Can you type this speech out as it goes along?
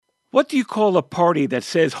What do you call a party that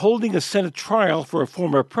says holding a Senate trial for a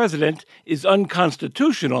former president is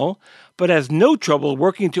unconstitutional, but has no trouble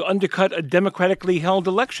working to undercut a democratically held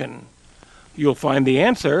election? You'll find the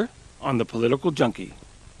answer on The Political Junkie.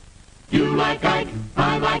 You like Ike,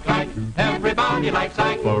 I like Ike, everybody likes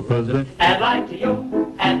Ike for president. And like to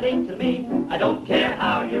you, and think to me, I don't care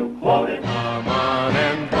how you quote it. Come on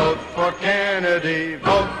and vote for Kennedy,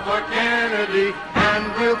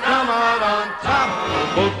 and we'll come out on top.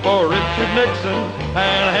 Vote for Richard Nixon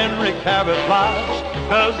and Henry Cabot Lodge,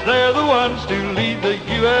 'cause they're the ones to lead the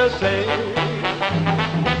USA.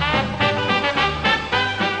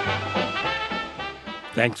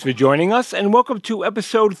 Thanks for joining us, and welcome to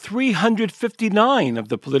episode 359 of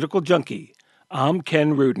The Political Junkie. I'm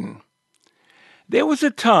Ken Rudin. There was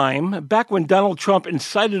a time, back when Donald Trump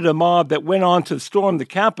incited a mob that went on to storm the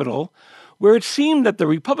Capitol, where it seemed that the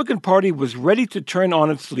Republican Party was ready to turn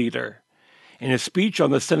on its leader. In a speech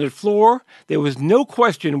on the Senate floor, there was no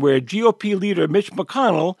question where GOP leader Mitch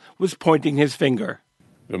McConnell was pointing his finger.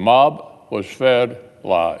 The mob was fed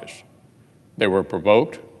lies. They were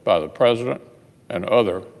provoked by the president and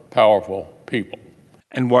other powerful people.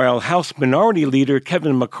 And while House Minority Leader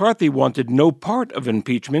Kevin McCarthy wanted no part of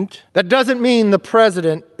impeachment, that doesn't mean the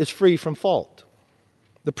president is free from fault.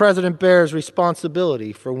 The president bears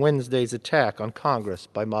responsibility for Wednesday's attack on Congress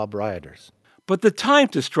by mob rioters. But the time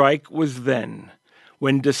to strike was then,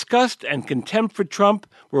 when disgust and contempt for Trump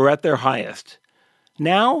were at their highest.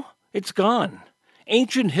 Now, it's gone.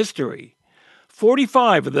 Ancient history.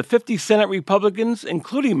 45 of the 50 Senate Republicans,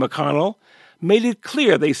 including McConnell, made it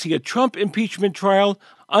clear they see a Trump impeachment trial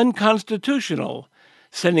unconstitutional,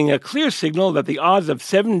 sending a clear signal that the odds of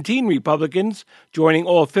 17 Republicans joining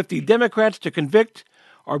all 50 Democrats to convict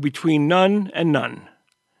are between none and none.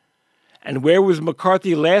 And where was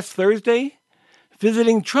McCarthy last Thursday?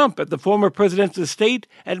 Visiting Trump at the former president's estate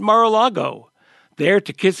at Mar-a-Lago, there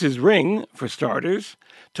to kiss his ring, for starters,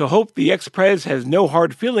 to hope the ex-pres has no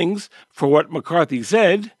hard feelings for what McCarthy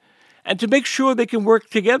said, and to make sure they can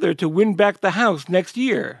work together to win back the House next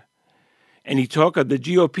year. Any talk of the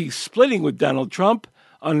GOP splitting with Donald Trump,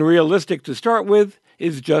 unrealistic to start with,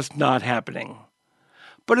 is just not happening.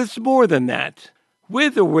 But it's more than that.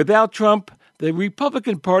 With or without Trump, the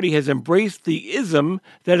Republican Party has embraced the ism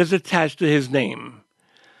that is attached to his name.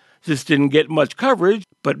 This didn't get much coverage,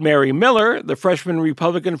 but Mary Miller, the freshman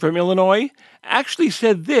Republican from Illinois, actually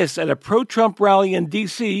said this at a pro-Trump rally in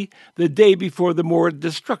D.C. the day before the more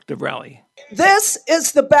destructive rally. This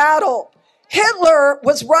is the battle. Hitler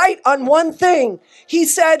was right on one thing. He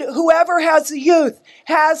said, whoever has the youth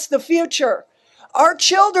has the future. Our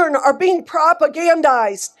children are being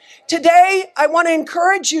propagandized. Today, I want to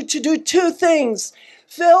encourage you to do two things.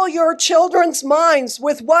 Fill your children's minds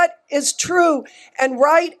with what is true and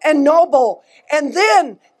right and noble. And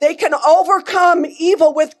then they can overcome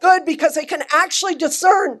evil with good because they can actually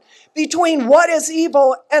discern between what is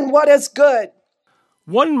evil and what is good.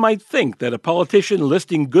 One might think that a politician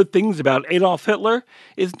listing good things about Adolf Hitler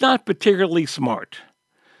is not particularly smart.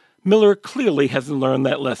 Miller clearly hasn't learned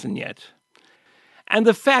that lesson yet. And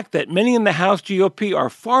the fact that many in the House GOP are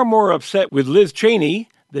far more upset with Liz Cheney,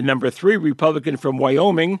 the number 3 Republican from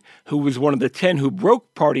Wyoming, who was one of the 10 who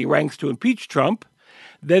broke party ranks to impeach Trump,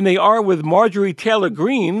 than they are with Marjorie Taylor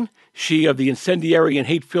Greene, she of the incendiary and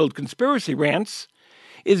hate-filled conspiracy rants,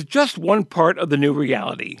 is just one part of the new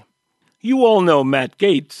reality. You all know Matt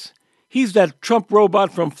Gaetz. He's that Trump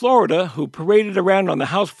robot from Florida who paraded around on the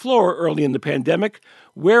House floor early in the pandemic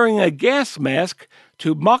wearing a gas mask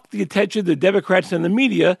to mock the attention the Democrats and the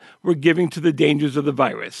media were giving to the dangers of the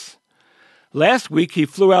virus. Last week, he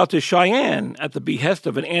flew out to Cheyenne at the behest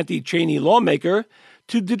of an anti-Cheney lawmaker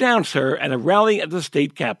to denounce her at a rally at the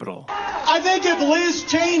state capitol. I think if Liz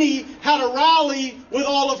Cheney had a rally with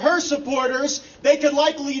all of her supporters, they could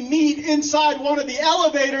likely meet inside one of the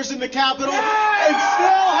elevators in the Capitol and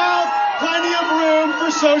still have plenty of room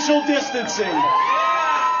for social distancing.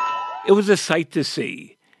 It was a sight to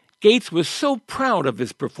see. Gaetz was so proud of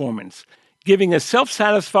his performance, giving a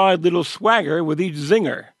self-satisfied little swagger with each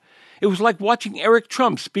zinger. It was like watching Eric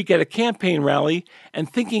Trump speak at a campaign rally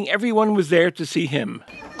and thinking everyone was there to see him.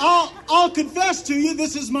 I'll confess to you,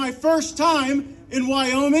 this is my first time in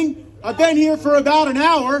Wyoming. I've been here for about an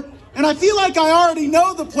hour, and I feel like I already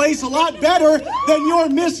know the place a lot better than your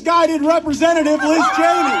misguided representative, Liz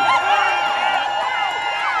Cheney.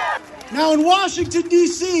 Now in Washington,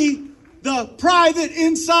 D.C., the private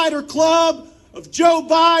insider club of Joe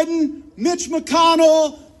Biden, Mitch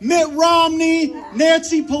McConnell, Mitt Romney,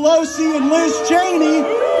 Nancy Pelosi, and Liz Cheney,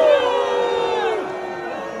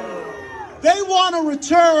 they want to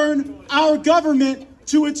return our government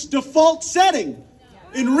to its default setting.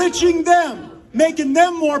 enriching them, making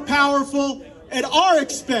them more powerful at our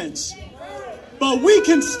expense. But we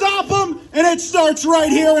can stop them, and it starts right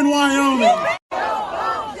here in Wyoming.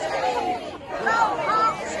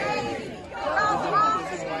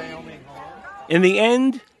 In the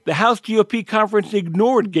end, the House GOP conference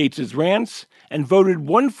ignored Gates' rants and voted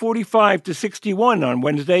 145 to 61 on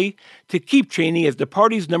Wednesday to keep Cheney as the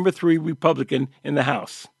party's number 3 Republican in the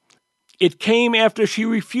House. It came after she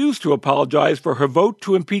refused to apologize for her vote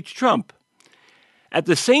to impeach Trump. At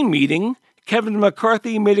the same meeting, Kevin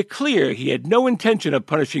McCarthy made it clear he had no intention of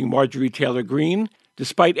punishing Marjorie Taylor Greene,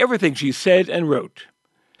 despite everything she said and wrote.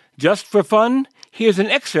 Just for fun, here's an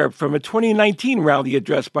excerpt from a 2019 rally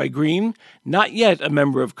address by Greene, not yet a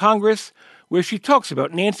member of Congress, where she talks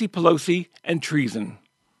about Nancy Pelosi and treason.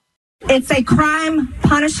 It's a crime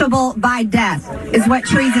punishable by death, is what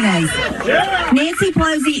treason is. Nancy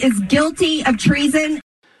Pelosi is guilty of treason.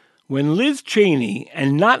 When Liz Cheney,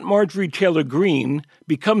 and not Marjorie Taylor Greene,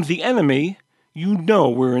 becomes the enemy, you know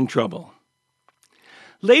we're in trouble.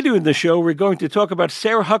 Later in the show, we're going to talk about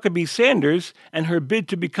Sarah Huckabee Sanders and her bid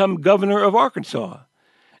to become governor of Arkansas.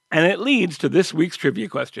 And it leads to this week's trivia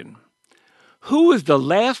question. Who is the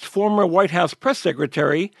last former White House press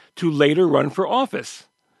secretary to later run for office?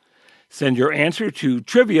 Send your answer to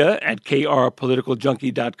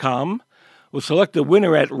trivia@krpoliticaljunkie.com. We'll select a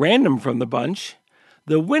winner at random from the bunch.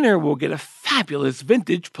 The winner will get a fabulous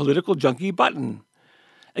vintage Political Junkie button.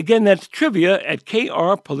 Again, that's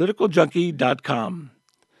trivia@krpoliticaljunkie.com.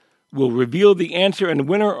 We'll reveal the answer and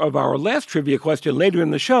winner of our last trivia question later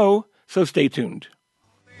in the show, so stay tuned.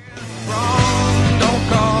 Don't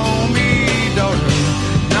call me daughter,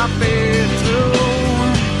 not fair to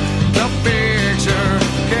the picture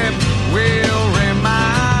kept will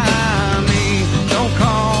remind me. Don't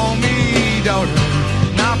call me daughter,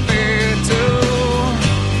 not fair to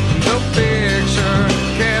the picture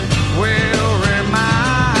kept will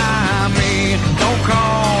remind me. Don't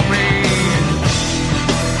call me.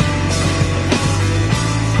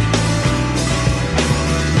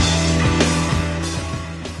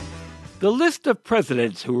 The list of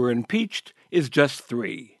presidents who were impeached is just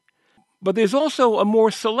 3. But there's also a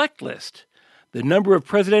more select list, the number of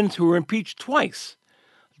presidents who were impeached twice.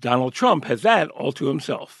 Donald Trump has that all to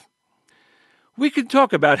himself. We could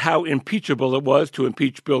talk about how impeachable it was to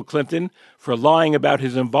impeach Bill Clinton for lying about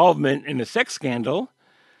his involvement in a sex scandal,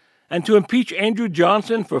 and to impeach Andrew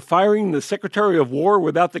Johnson for firing the Secretary of War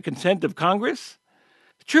without the consent of Congress.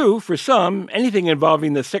 True, for some, anything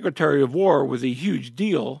involving the Secretary of War was a huge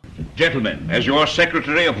deal. Gentlemen, as your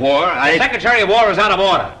Secretary of War, The Secretary of War is out of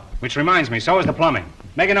order. Which reminds me, so is the plumbing.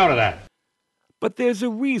 Make a note of that. But there's a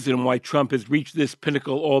reason why Trump has reached this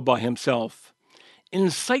pinnacle all by himself.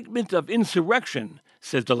 Incitement of insurrection,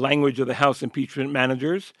 says the language of the House impeachment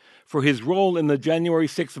managers, for his role in the January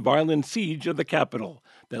 6th violent siege of the Capitol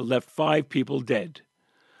that left 5 people dead.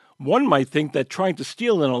 One might think that trying to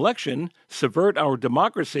steal an election, subvert our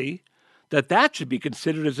democracy, that should be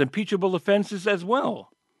considered as impeachable offenses as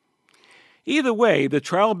well. Either way, the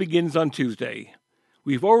trial begins on Tuesday.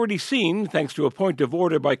 We've already seen, thanks to a point of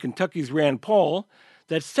order by Kentucky's Rand Paul,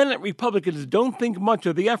 that Senate Republicans don't think much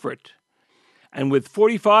of the effort. And with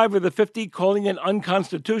 45 of the 50 calling it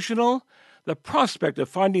unconstitutional, the prospect of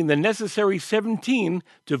finding the necessary 17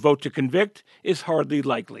 to vote to convict is hardly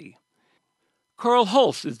likely. Carl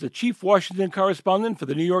Hulse is the chief Washington correspondent for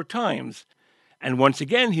the New York Times, and once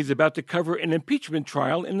again he's about to cover an impeachment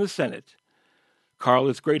trial in the Senate. Carl,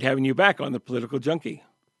 it's great having you back on the Political Junkie.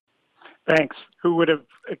 Thanks. Who would have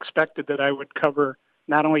expected that I would cover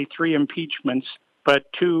not only 3 impeachments,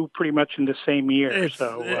 but 2 pretty much in the same year?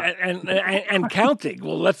 And counting.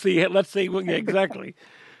 Well, let's see. Well, yeah, exactly.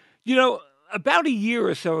 You know, about a year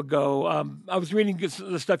or so ago, I was reading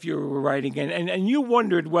the stuff you were writing, and you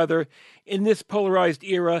wondered whether, in this polarized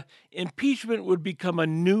era, impeachment would become a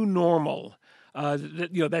new normal.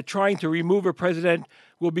 That trying to remove a president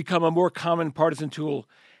will become a more common partisan tool.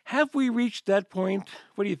 Have we reached that point?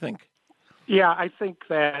 What do you think? Yeah, I think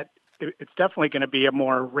that it's definitely going to be a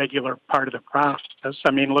more regular part of the process.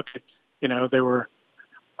 I mean, look at, there were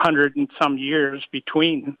 100 and some years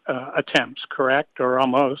between attempts, correct, or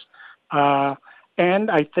almost.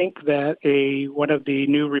 And I think that one of the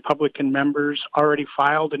new Republican members already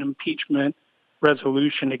filed an impeachment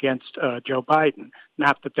resolution against Joe Biden.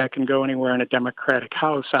 Not that can go anywhere in a Democratic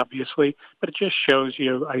House, obviously, but it just shows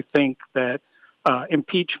you, I think, that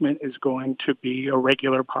impeachment is going to be a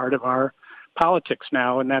regular part of our politics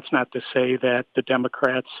now. And that's not to say that the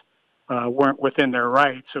Democrats weren't within their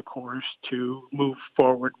rights, of course, to move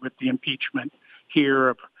forward with the impeachment here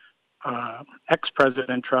of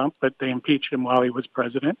ex-President Trump, but they impeached him while he was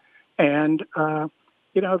president. And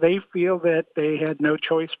they feel that they had no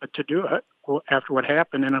choice but to do it after what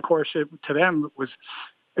happened. And of course, to them,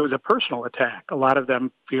 it was a personal attack. A lot of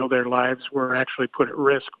them feel their lives were actually put at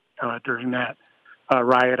risk during that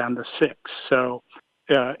riot on the 6th. So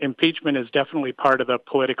impeachment is definitely part of the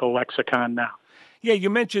political lexicon now. Yeah, you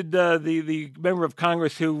mentioned the member of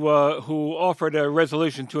Congress who offered a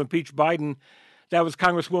resolution to impeach Biden. That was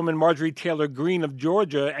Congresswoman Marjorie Taylor Greene of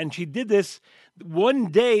Georgia, and she did this one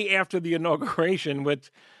day after the inauguration.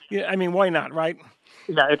 Why not, right?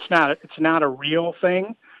 Yeah, it's not a real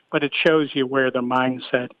thing, but it shows you where the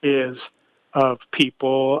mindset is of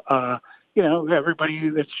people. Everybody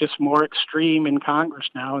that's just more extreme in Congress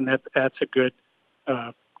now, and that's a good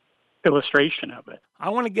illustration of it. I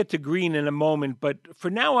want to get to Greene in a moment, but for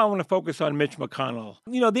now I want to focus on Mitch McConnell.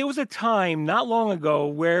 There was a time not long ago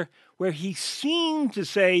where he seemed to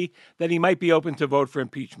say that he might be open to vote for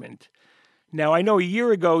impeachment. Now, I know a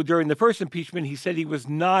year ago during the first impeachment, he said he was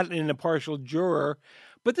not an impartial juror,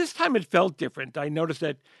 but this time it felt different. I noticed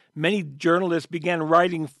that many journalists began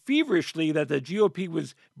writing feverishly that the GOP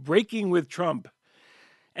was breaking with Trump.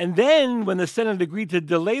 And then when the Senate agreed to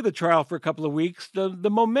delay the trial for a couple of weeks, the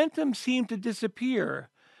momentum seemed to disappear.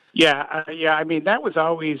 Yeah. That was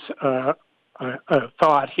always a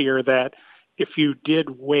thought here that if you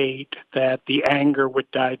did wait, that the anger would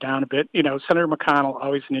die down a bit. Senator McConnell,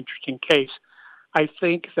 always an interesting case. I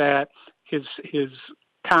think that his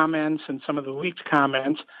comments and some of the leaked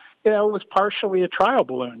comments, was partially a trial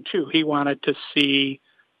balloon too. He wanted to see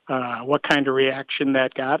what kind of reaction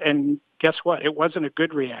that got, and guess what? It wasn't a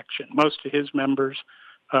good reaction. Most of his members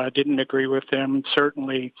didn't agree with him.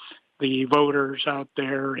 Certainly the voters out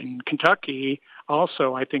there in Kentucky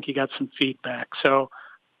also, I think he got some feedback. So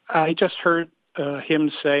I just heard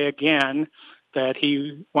him say again that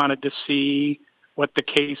he wanted to see what the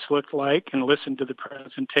case looked like and listen to the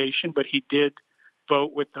presentation, but he did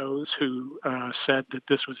vote with those who said that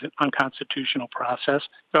this was an unconstitutional process.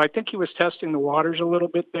 So I think he was testing the waters a little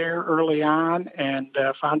bit there early on and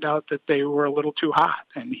found out that they were a little too hot,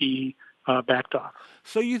 and he backed off.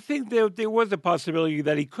 So you think there was a possibility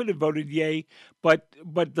that he could have voted yay, but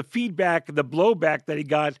the feedback, the blowback that he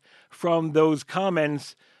got from those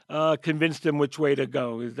comments convinced him which way to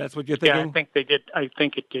go. Is that what you're thinking? Yeah, I think they did. I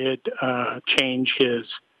think it did change his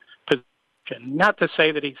position. Not to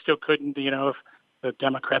say that he still couldn't, if the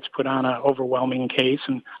Democrats put on an overwhelming case.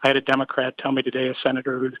 And I had a Democrat tell me today, a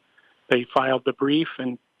senator, who they filed the brief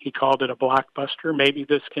and he called it a blockbuster. Maybe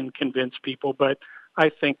this can convince people, but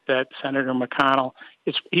I think that Senator McConnell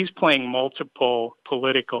he's playing multiple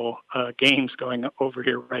political games going over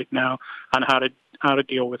here right now on how to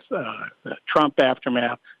deal with the Trump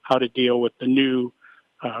aftermath, how to deal with the new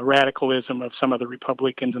radicalism of some of the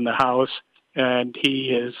Republicans in the House, and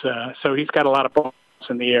he is so he's got a lot of balls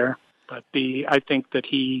in the air. But I think that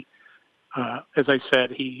he, as I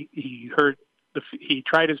said, he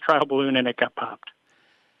tried his trial balloon and it got popped.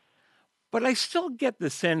 But I still get the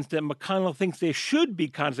sense that McConnell thinks there should be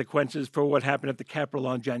consequences for what happened at the Capitol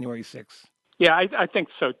on January 6th. Yeah, I think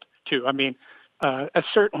so, too.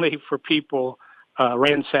 Certainly for people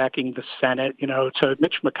ransacking the Senate, to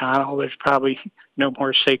Mitch McConnell, there's probably no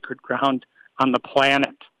more sacred ground on the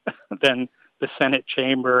planet than the Senate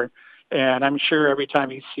chamber. And I'm sure every time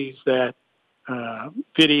he sees that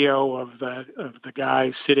video of the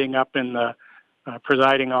guy sitting up in the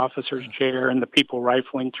presiding officer's chair and the people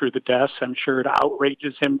rifling through the desks, I'm sure it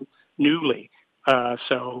outrages him newly.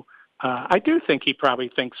 So I do think he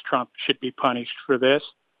probably thinks Trump should be punished for this,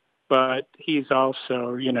 but he's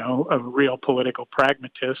also, a real political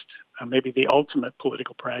pragmatist, maybe the ultimate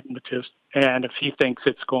political pragmatist. And if he thinks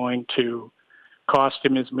it's going to cost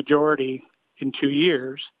him his majority in 2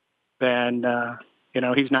 years, then,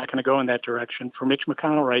 he's not going to go in that direction. For Mitch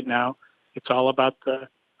McConnell right now, it's all about the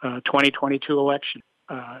 2022 election.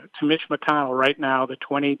 To Mitch McConnell right now, the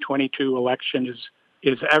 2022 election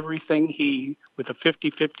is everything. With a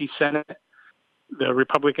 50-50 Senate, the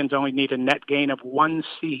Republicans only need a net gain of one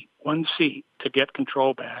seat to get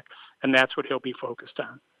control back, and that's what he'll be focused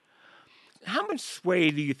on. How much sway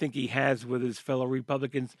do you think he has with his fellow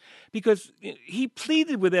Republicans? Because he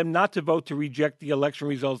pleaded with them not to vote to reject the election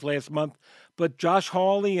results last month, but Josh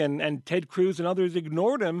Hawley and Ted Cruz and others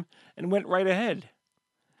ignored him and went right ahead.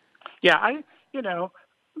 Yeah,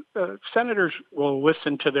 senators will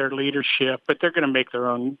listen to their leadership, but they're going to make their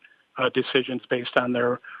own decisions based on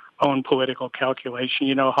their own political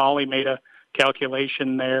calculation. Hawley made a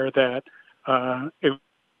calculation there that it was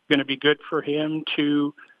going to be good for him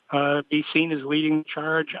to be seen as leading the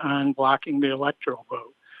charge on blocking the electoral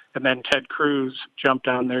vote. And then Ted Cruz jumped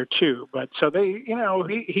on there too. But so they,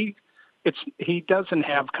 he doesn't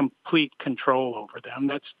have complete control over them.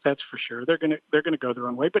 That's for sure. They're gonna go their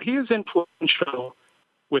own way, but he is influential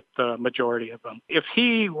with the majority of them. If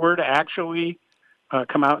he were to actually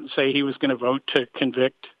come out and say he was going to vote to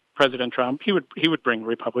convict President Trump, he would bring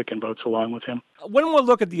Republican votes along with him. When we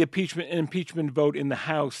look at the impeachment vote in the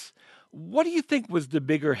House, what do you think was the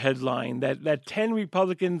bigger headline? That 10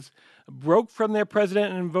 Republicans broke from their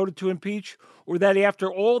president and voted to impeach, or that after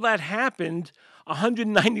all that happened,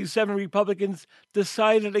 197 Republicans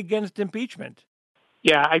decided against impeachment?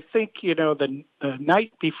 Yeah, I think, the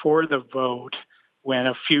night before the vote, when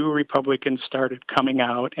a few Republicans started coming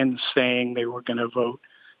out and saying they were going to vote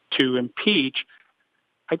to impeach,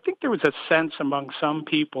 I think there was a sense among some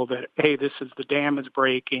people that, hey, the dam is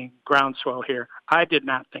breaking, groundswell here. I did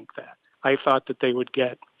not think that. I thought that they would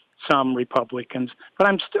get some Republicans.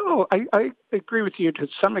 But I agree with you to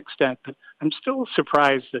some extent that I'm still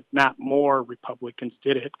surprised that not more Republicans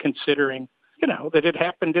did it, considering, that it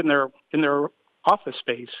happened in their office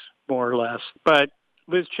space, more or less. But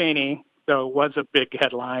Liz Cheney, though, was a big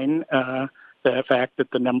headline, the fact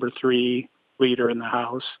that the number 3 leader in the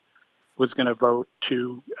House was going to vote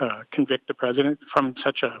to convict the president from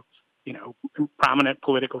such a, prominent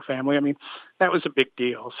political family. I mean, that was a big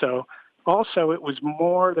deal. So also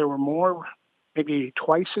there were more, maybe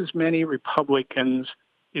twice as many Republicans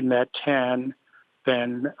in that 10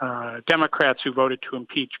 than Democrats who voted to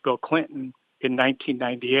impeach Bill Clinton in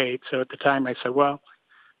 1998. So at the time I said, well,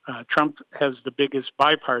 Trump has the biggest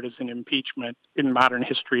bipartisan impeachment in modern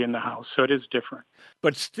history in the House, so it is different.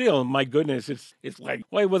 But still, my goodness, it's like,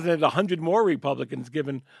 why wasn't it 100 more Republicans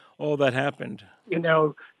given all that happened?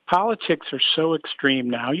 Politics are so extreme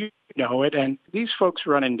now, you know it, and these folks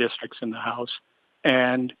run in districts in the House,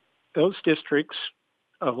 and those districts,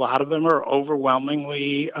 a lot of them are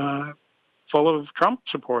overwhelmingly full of Trump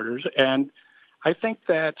supporters, and I think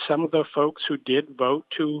that some of the folks who did vote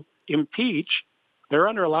to impeach, they're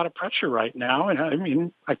under a lot of pressure right now. And I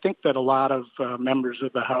mean, I think that a lot of members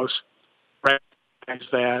of the House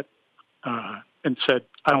recognized that and said,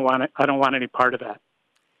 I don't want any part of that.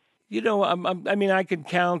 I can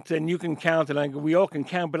count and you can count and we all can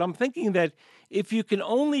count, but I'm thinking that if you can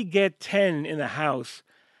only get 10 in the House,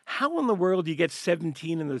 how in the world do you get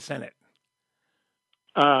 17 in the Senate?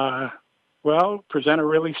 Well, present a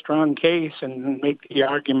really strong case and make the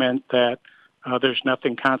argument that there's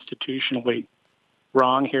nothing constitutionally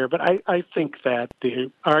wrong here. But I think that the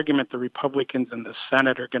argument the Republicans in the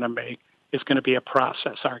Senate are going to make is going to be a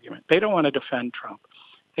process argument. They don't want to defend Trump.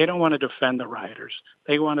 They don't want to defend the rioters.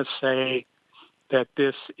 They want to say that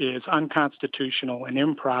this is unconstitutional and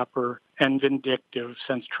improper and vindictive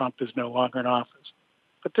since Trump is no longer in office.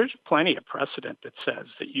 But there's plenty of precedent that says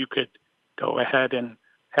that you could go ahead and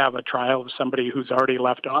have a trial of somebody who's already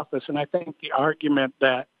left office. And I think the argument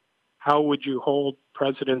that how would you hold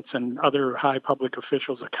presidents and other high public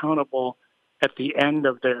officials accountable at the end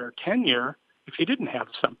of their tenure if you didn't have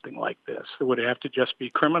something like this? It would have to just be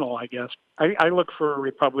criminal, I guess. I look for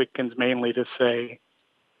Republicans mainly to say,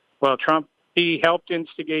 well, Trump, he helped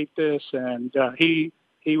instigate this and he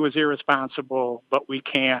was irresponsible, but we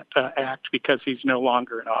can't act because he's no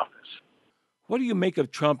longer in office. What do you make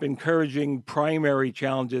of Trump encouraging primary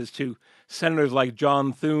challenges to senators like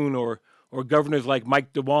John Thune or governors like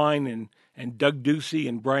Mike DeWine and Doug Ducey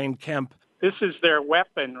and Brian Kemp? This is their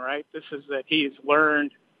weapon, right? This is that he's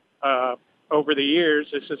learned over the years.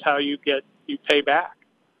 This is how you pay back.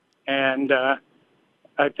 And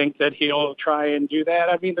I think that he'll try and do that.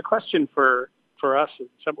 I mean, the question for us in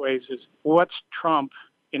some ways is, what's Trump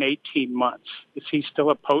in 18 months? Is he still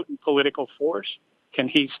a potent political force? Can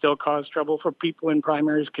he still cause trouble for people in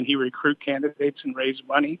primaries? Can he recruit candidates and raise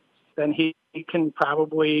money? Then he can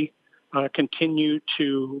probably continue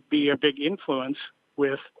to be a big influence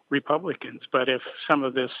with Republicans. But if some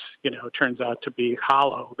of this, turns out to be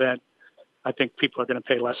hollow, then I think people are going to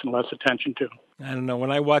pay less and less attention to. I don't know.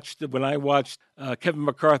 When I watched Kevin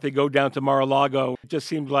McCarthy go down to Mar-a-Lago, it just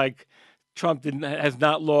seemed like Trump has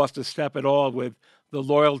not lost a step at all with the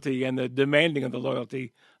loyalty and the demanding of the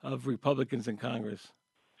loyalty of Republicans in Congress.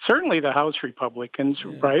 Certainly the House Republicans,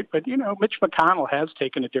 right? But, Mitch McConnell has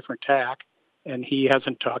taken a different tack, and he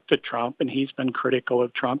hasn't talked to Trump, and he's been critical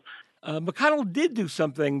of Trump. McConnell did do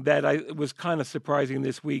something that was kind of surprising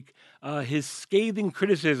this week, his scathing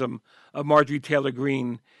criticism of Marjorie Taylor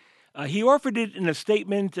Greene. He offered it in a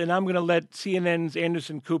statement, and I'm going to let CNN's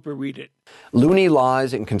Anderson Cooper read it. Loony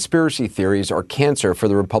lies and conspiracy theories are cancer for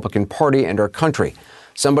the Republican Party and our country.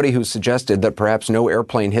 Somebody who suggested that perhaps no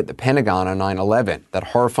airplane hit the Pentagon on 9/11, that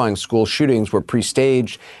horrifying school shootings were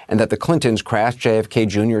pre-staged, and that the Clintons crashed JFK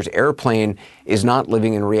Jr.'s airplane is not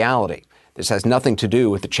living in reality. This has nothing to do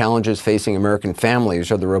with the challenges facing American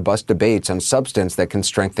families or the robust debates on substance that can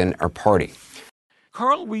strengthen our party.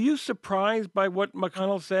 Carl, were you surprised by what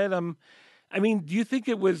McConnell said? Do you think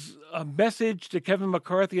it was a message to Kevin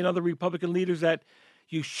McCarthy and other Republican leaders that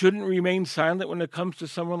you shouldn't remain silent when it comes to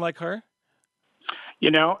someone like her?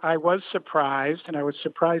 I was surprised, and I was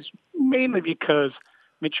surprised mainly because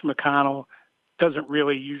Mitch McConnell doesn't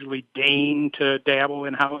really usually deign to dabble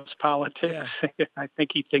in House politics. Yeah. I think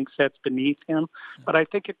he thinks that's beneath him. But I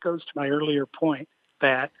think it goes to my earlier point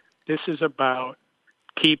that this is about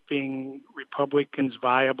keeping Republicans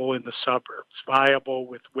viable in the suburbs, viable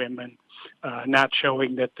with women, not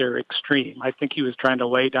showing that they're extreme. I think he was trying to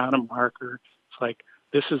lay down a marker. It's like,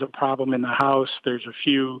 this is a problem in the House. There's a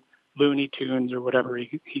few Looney Tunes or whatever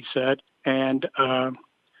he said. And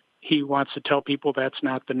he wants to tell people that's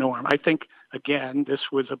not the norm. I think, again, this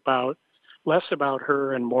was less about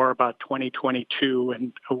her and more about 2022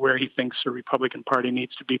 and where he thinks the Republican Party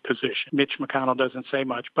needs to be positioned. Mitch McConnell doesn't say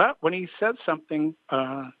much, but when he says something,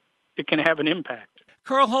 it can have an impact.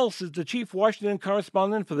 Carl Hulse is the chief Washington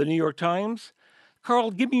correspondent for the New York Times.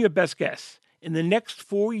 Carl, give me your best guess. In the next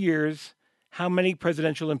 4 years, how many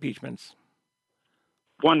presidential impeachments?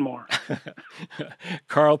 One more.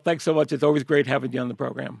 Carl, thanks so much. It's always great having you on the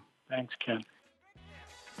program. Thanks, Ken.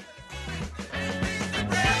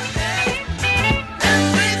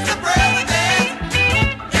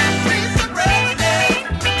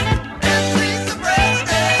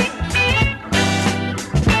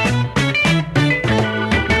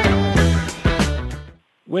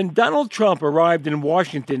 When Donald Trump arrived in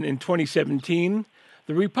Washington in 2017,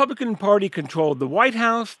 the Republican Party controlled the White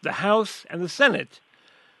House, the House, and the Senate.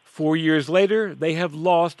 4 years later, they have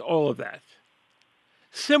lost all of that.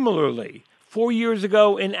 Similarly, 4 years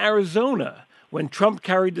ago in Arizona, when Trump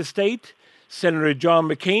carried the state, Senator John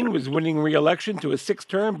McCain was winning re-election to a sixth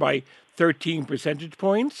term by 13 percentage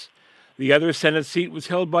points. The other Senate seat was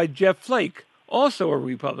held by Jeff Flake, also a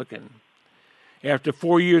Republican. After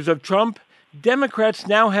 4 years of Trump, Democrats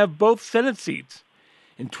now have both Senate seats.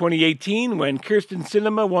 In 2018, when Kyrsten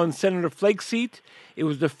Sinema won Senator Flake's seat, it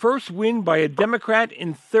was the first win by a Democrat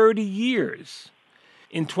in 30 years.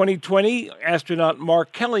 In 2020, astronaut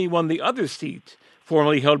Mark Kelly won the other seat,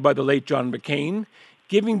 formerly held by the late John McCain,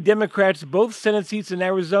 giving Democrats both Senate seats in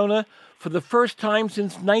Arizona for the first time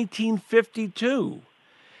since 1952.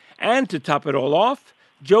 And to top it all off,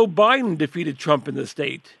 Joe Biden defeated Trump in the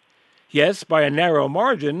state. Yes, by a narrow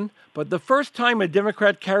margin, but the first time a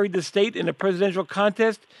Democrat carried the state in a presidential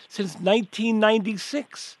contest since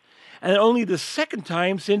 1996, and only the second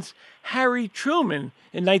time since Harry Truman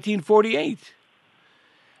in 1948.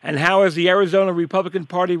 And how has the Arizona Republican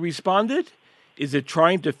Party responded? Is it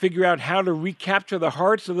trying to figure out how to recapture the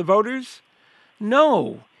hearts of the voters?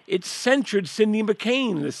 No, it censured Cindy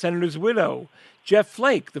McCain, the senator's widow, Jeff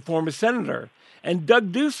Flake, the former senator, and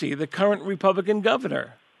Doug Ducey, the current Republican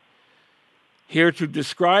governor. Here to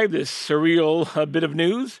describe this surreal bit of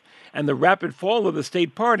news and the rapid fall of the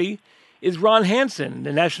state party is Ron Hansen,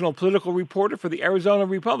 the national political reporter for the Arizona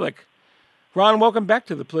Republic. Ron, welcome back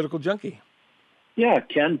to the Political Junkie. Yeah,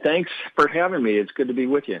 Ken, thanks for having me. It's good to be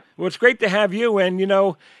with you. Well, it's great to have you. And,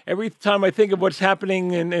 every time I think of what's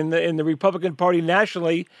happening in the Republican Party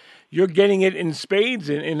nationally, you're getting it in spades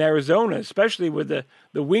in Arizona, especially with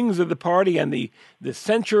the wings of the party and the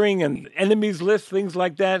censuring and enemies list, things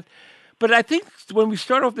like that. But I think when we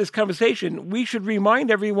start off this conversation, we should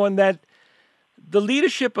remind everyone that the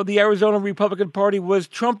leadership of the Arizona Republican Party was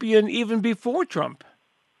Trumpian even before Trump.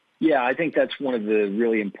 Yeah, I think that's one of the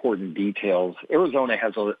really important details. Arizona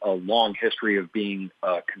has a long history of being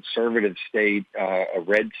a conservative state, a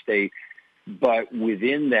red state, but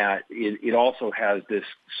within that, it also has this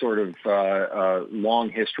sort of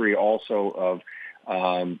long history also of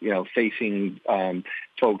facing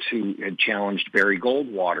folks who had challenged Barry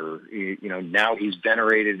Goldwater. Now he's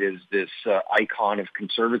venerated as this icon of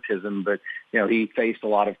conservatism, but, he faced a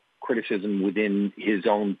lot of criticism within his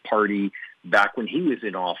own party back when he was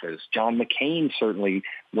in office. John McCain certainly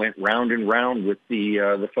went round and round with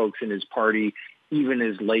the folks in his party, even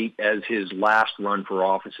as late as his last run for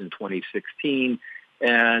office in 2016.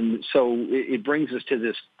 And so it brings us to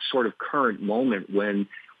this sort of current moment when,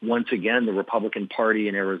 once again, the Republican Party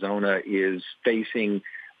in Arizona is facing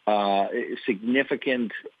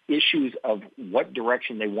significant issues of what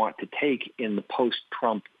direction they want to take in the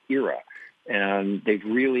post-Trump era. And they've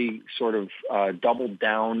really sort of doubled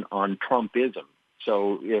down on Trumpism.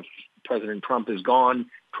 So if President Trump is gone,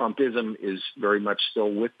 Trumpism is very much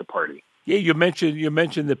still with the party. Yeah, you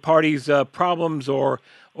mentioned the party's problems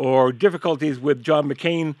or difficulties with John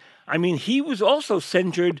McCain. I mean, he was also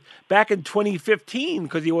censured back in 2015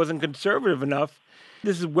 because he wasn't conservative enough.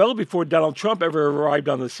 This is well before Donald Trump ever arrived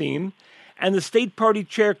on the scene. And the state party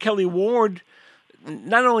chair, Kelly Ward,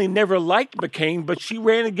 not only never liked McCain, but she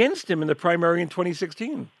ran against him in the primary in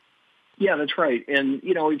 2016. Yeah, that's right. And,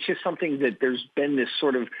 it's just something that there's been this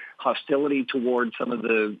sort of hostility towards some of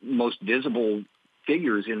the most visible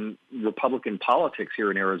figures in Republican politics here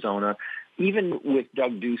in Arizona. Even with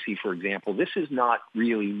Doug Ducey, for example, this is not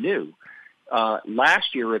really new.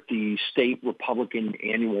 Last year at the state Republican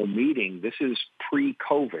annual meeting, this is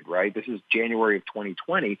pre-COVID, right? This is January of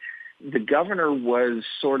 2020. The governor was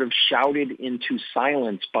sort of shouted into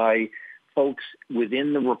silence by folks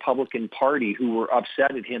within the Republican Party who were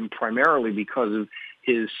upset at him primarily because of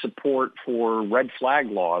his support for red flag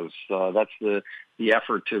laws. That's the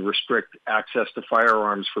effort to restrict access to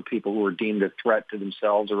firearms for people who are deemed a threat to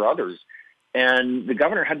themselves or others. And the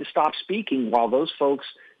governor had to stop speaking while those folks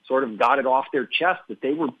sort of got it off their chest that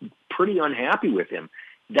they were pretty unhappy with him.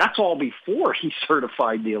 That's all before he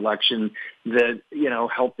certified the election that,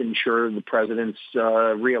 helped ensure the president's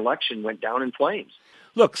reelection went down in flames.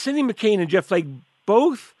 Look, Cindy McCain and Jeff Flake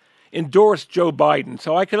both endorsed Joe Biden,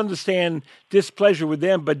 so I can understand displeasure with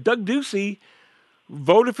them. But Doug Ducey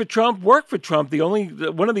voted for Trump, worked for Trump.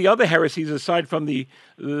 One of the other heresies, aside from the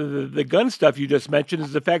gun stuff you just mentioned,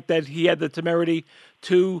 is the fact that he had the temerity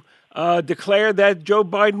to declare that Joe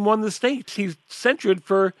Biden won the state. He's censured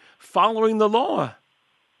for following the law.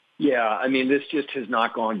 Yeah, I mean, this just has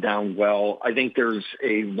not gone down well. I think there's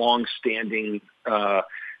a long-standing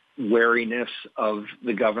wariness of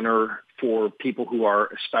the governor for people who are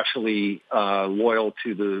especially loyal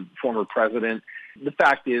to the former president. The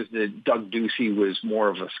fact is that Doug Ducey was more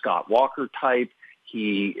of a Scott Walker type.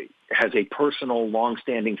 He has a personal,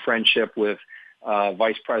 long-standing friendship with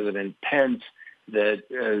Vice President Pence that,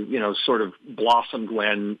 sort of blossomed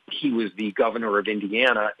when he was the governor of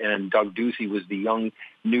Indiana and Doug Ducey was the young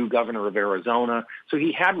new governor of Arizona. So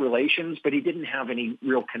he had relations, but he didn't have any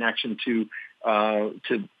real connection to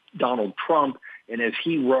Donald Trump. And as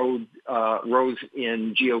he rose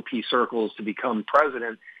in GOP circles to become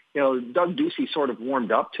president, Doug Ducey sort of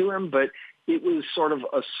warmed up to him, but it was sort of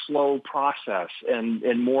a slow process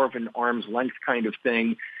and more of an arm's length kind of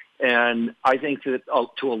thing. And I think that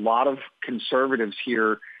to a lot of conservatives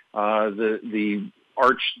here, the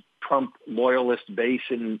arch-Trump loyalist base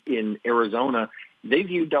in Arizona, they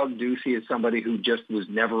view Doug Ducey as somebody who just was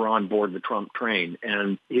never on board the Trump train.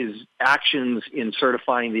 And his actions in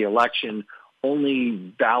certifying the election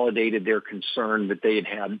only validated their concern that they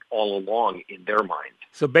had all along in their minds.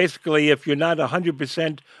 So basically, if you're not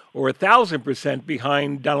 100% or 1,000%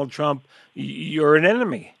 behind Donald Trump, you're an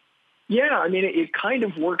enemy. Yeah, I mean, it kind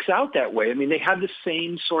of works out that way. I mean, they had the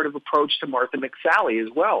same sort of approach to Martha McSally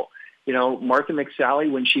as well. Martha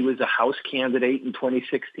McSally, when she was a House candidate in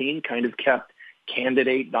 2016, kind of kept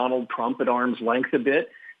candidate Donald Trump at arm's length a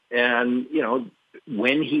bit. And,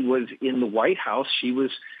 when he was in the White House, she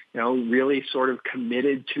was, really sort of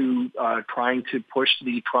committed to trying to push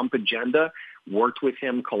the Trump agenda, worked with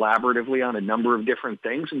him collaboratively on a number of different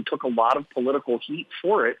things and took a lot of political heat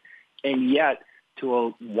for it. And yet, to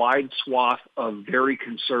a wide swath of very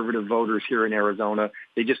conservative voters here in Arizona,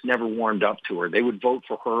 they just never warmed up to her. They would vote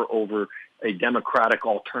for her over a Democratic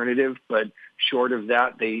alternative, but short of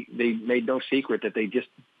that, they made no secret that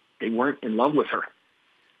they weren't in love with her.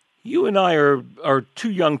 You and I are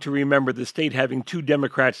too young to remember the state having two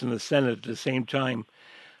Democrats in the Senate at the same time.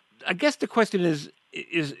 I guess the question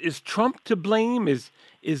is Trump to blame? Is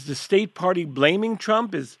the state party blaming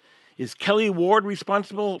Trump? Is Kelly Ward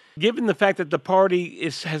responsible? Given the fact that the party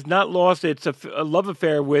has not lost its a love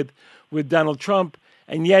affair with Donald Trump,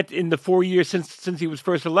 and yet in the 4 years since he was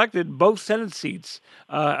first elected, both Senate seats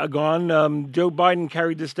are gone. Joe Biden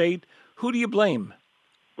carried the state. Who do you blame?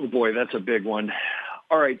 Oh, boy, that's a big one.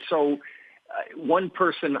 All right, so one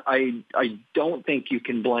person I don't think you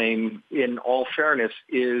can blame, in all fairness,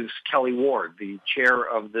 is Kelly Ward, the chair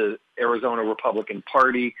of the Arizona Republican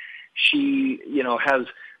Party. She, has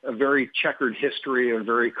a very checkered history, a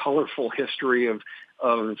very colorful history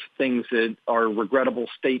of things that are regrettable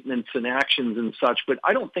statements and actions and such. But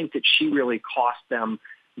I don't think that she really cost them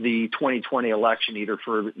the 2020 election, either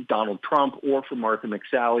for Donald Trump or for Martha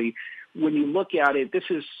McSally. When you look at it, this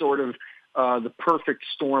is sort of the perfect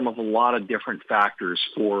storm of a lot of different factors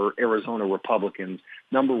for Arizona Republicans.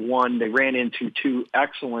 Number one, they ran into two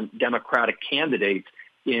excellent Democratic candidates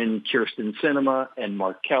in Kyrsten Sinema and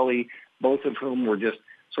Mark Kelly, both of whom were just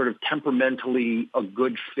sort of temperamentally a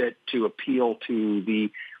good fit to appeal to the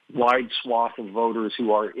wide swath of voters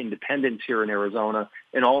who are independents here in Arizona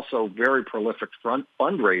and also very prolific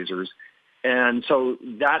fundraisers. And so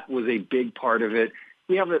that was a big part of it.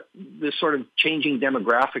 We have this sort of changing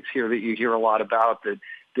demographics here that you hear a lot about, that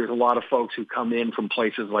there's a lot of folks who come in from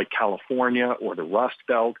places like California or the Rust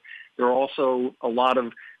Belt. There are also a lot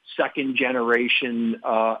of second-generation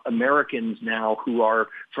Americans now who are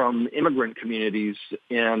from immigrant communities,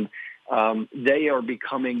 and they are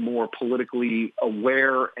becoming more politically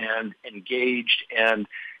aware and engaged. And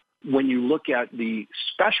when you look at the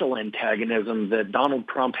special antagonism that Donald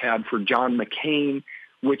Trump had for John McCain,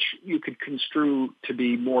 which you could construe to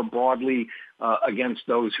be more broadly against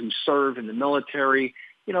those who serve in the military,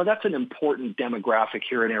 that's an important demographic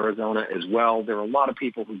here in Arizona as well. There are a lot of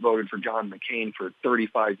people who voted for John McCain for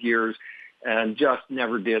 35 years and just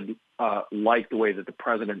never did like the way that the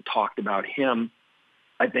president talked about him.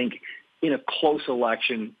 I think in a close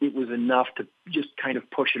election, it was enough to just kind of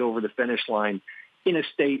push it over the finish line in a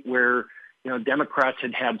state where, Democrats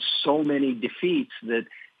had so many defeats that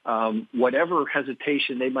whatever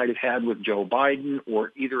hesitation they might have had with Joe Biden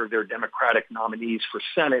or either of their Democratic nominees for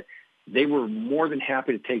Senate, they were more than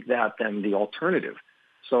happy to take that than the alternative.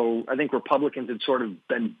 So I think Republicans had sort of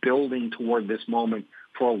been building toward this moment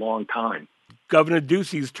for a long time. Governor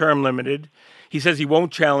Ducey's term limited. He says he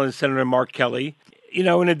won't challenge Senator Mark Kelly. In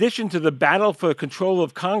addition to the battle for control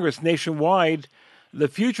of Congress nationwide, the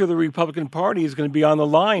future of the Republican Party is going to be on the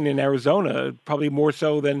line in Arizona, probably more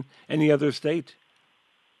so than any other state.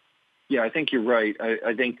 Yeah, I think you're right.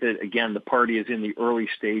 I think that, again, the party is in the early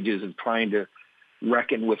stages of trying to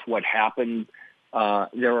reckon with what happened.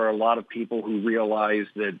 There are a lot of people who realize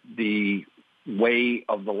that the way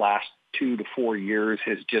of the last 2 to 4 years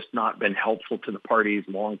has just not been helpful to the party's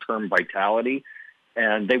long-term vitality,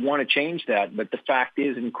 and they want to change that. But the fact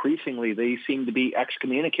is, increasingly, they seem to be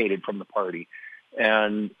excommunicated from the party,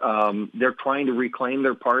 and they're trying to reclaim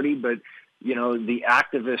their party, but the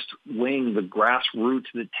activist wing, the grassroots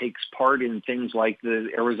that takes part in things like the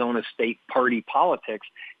Arizona state party politics,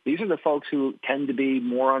 these are the folks who tend to be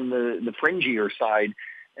more on the fringier side,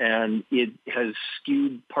 and it has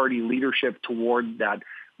skewed party leadership toward that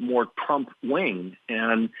more Trump wing.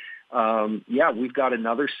 And, we've got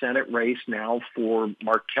another Senate race now for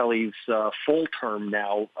Mark Kelly's full term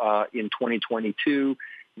now in 2022.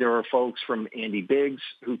 There are folks from Andy Biggs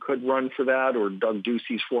who could run for that, or Doug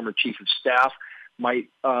Ducey's former chief of staff might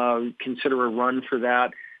consider a run for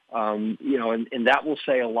that. And that will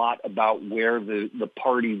say a lot about where the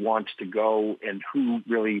party wants to go and who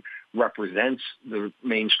really represents the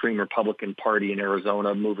mainstream Republican Party in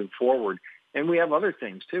Arizona moving forward. And we have other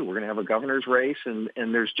things, too. We're going to have a governor's race, and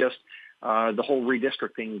there's just the whole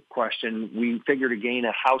redistricting question. We figure to gain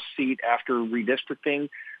a House seat after redistricting.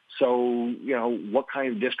 So, what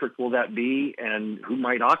kind of district will that be, and who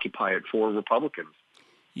might occupy it for Republicans?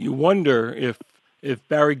 You wonder if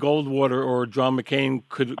Barry Goldwater or John McCain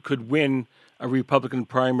could win a Republican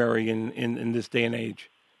primary in this day and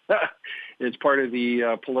age. It's part of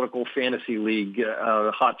the political fantasy league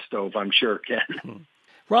hot stove, I'm sure, Ken.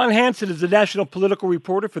 Ron Hansen is the national political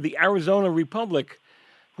reporter for the Arizona Republic.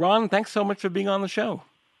 Ron, thanks so much for being on the show.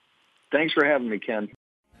 Thanks for having me, Ken.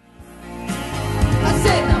 I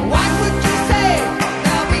said, now what would you say?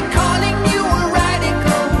 I'll be calling you a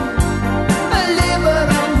radical, a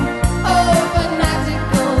liberal, a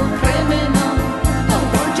fanatical criminal. Oh,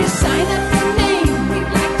 won't you sign up your name? We'd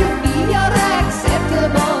like to be your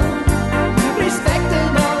acceptable,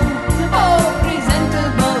 respectable, oh,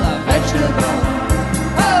 presentable, a vegetable.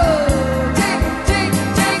 Oh, take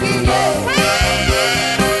it, yeah.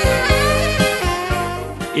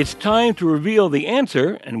 It's time to reveal the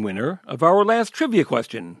answer and winner of our last trivia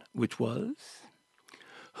question, which was,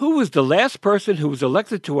 who was the last person who was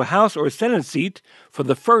elected to a House or Senate seat for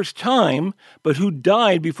the first time, but who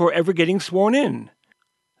died before ever getting sworn in?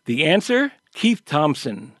 The answer, Keith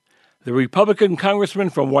Thompson. The Republican congressman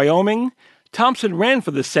from Wyoming, Thompson ran for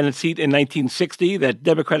the Senate seat in 1960 that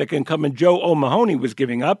Democratic incumbent Joe O'Mahony was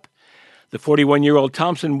giving up. The 41-year-old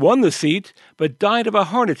Thompson won the seat, but died of a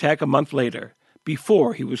heart attack a month later,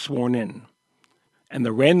 before he was sworn in. And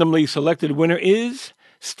the randomly selected winner is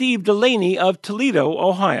Steve Delaney of Toledo,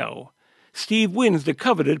 Ohio. Steve wins the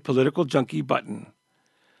coveted Political Junkie button.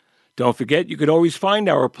 Don't forget, you can always find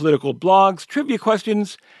our political blogs, trivia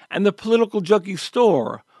questions, and the Political Junkie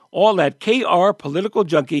store, all at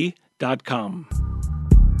krpoliticaljunkie.com.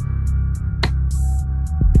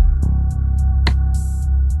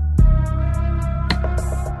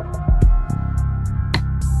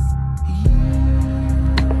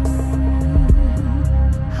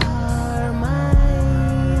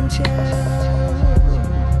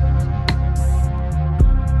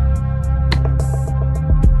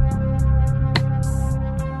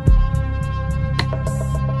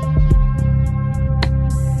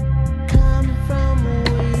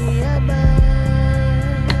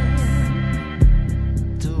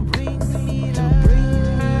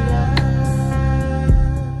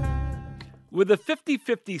 With a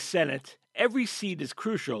 50-50 Senate, every seat is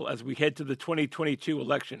crucial as we head to the 2022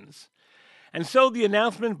 elections. And so the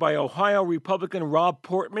announcement by Ohio Republican Rob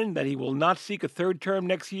Portman that he will not seek a third term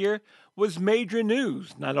next year was major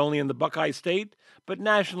news, not only in the Buckeye State, but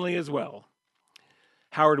nationally as well.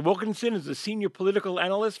 Howard Wilkinson is a senior political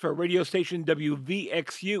analyst for radio station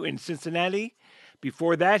WVXU in Cincinnati.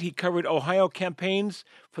 Before that, he covered Ohio campaigns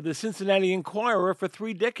for the Cincinnati Enquirer for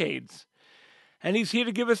 3 decades. And he's here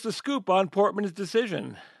to give us the scoop on Portman's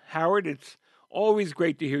decision. Howard, it's always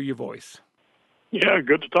great to hear your voice. Yeah,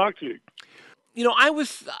 good to talk to you. You know, I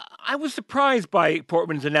was surprised by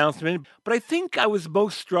Portman's announcement, but I think I was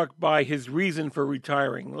most struck by his reason for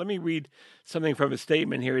retiring. Let me read something from his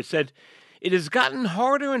statement here. It said, "It has gotten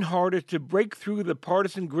harder and harder to break through the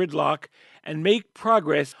partisan gridlock and make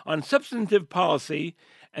progress on substantive policy,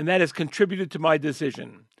 and that has contributed to my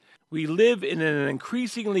decision. We live in an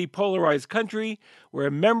increasingly polarized country where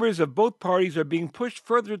members of both parties are being pushed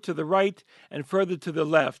further to the right and further to the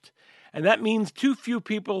left. And that means too few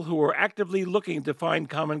people who are actively looking to find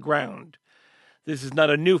common ground. This is not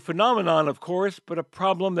a new phenomenon, of course, but a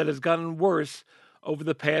problem that has gotten worse over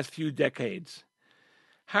the past few decades."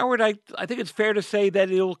 Howard, I think it's fair to say that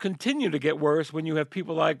it will continue to get worse when you have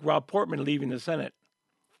people like Rob Portman leaving the Senate.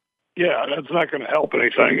 Yeah, that's not going to help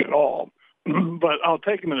anything at all. But I'll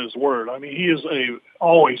take him at his word. I mean, he has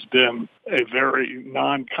always been a very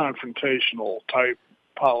non-confrontational type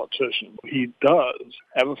politician. He does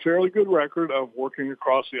have a fairly good record of working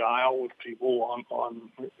across the aisle with people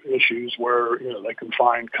on issues where they can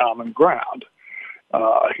find common ground.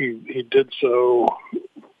 He did so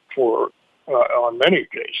on many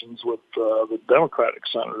occasions with the Democratic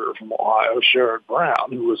senator from Ohio, Sherrod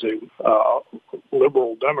Brown, who was a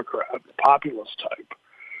liberal Democrat, populist type.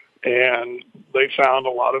 And they found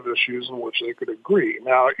a lot of issues in which they could agree.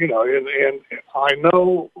 Now, and I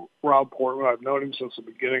know Rob Portman. I've known him since the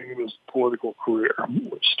beginning of his political career,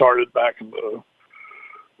 which started back in the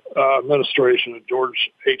administration of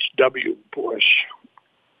George H.W. Bush,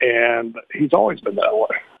 and he's always been that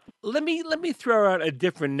way. Let me throw out a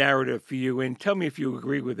different narrative for you, and tell me if you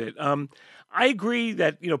agree with it. I agree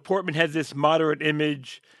that Portman has this moderate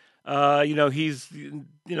image. He's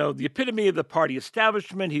the epitome of the party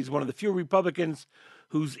establishment. He's one of the few Republicans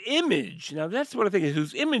whose image, now that's what I think,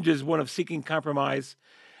 whose image is one of seeking compromise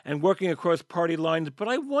and working across party lines. But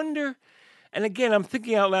I wonder, and again, I'm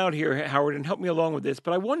thinking out loud here, Howard, and help me along with this,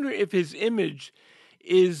 but I wonder if his image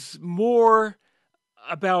is more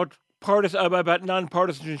about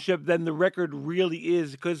nonpartisanship than the record really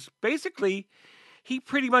is, because basically he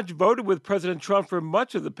pretty much voted with President Trump for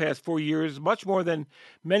much of the past 4 years, much more than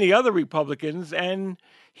many other Republicans, and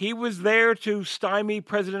he was there to stymie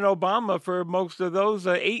President Obama for most of those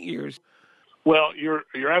 8 years. Well, you're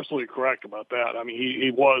absolutely correct about that. I mean,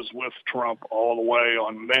 he was with Trump all the way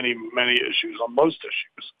on many, many issues, on most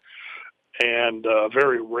issues, and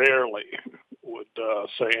very rarely would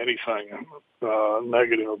say anything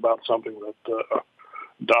negative about something that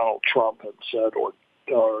Donald Trump had said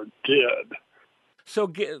or did.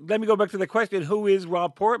 So let me go back to the question: who is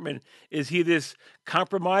Rob Portman? Is he this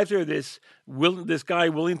compromiser, this guy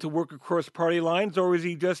willing to work across party lines, or is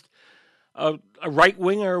he just a right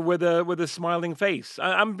winger with a smiling face?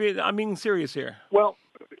 I'm being serious here. Well,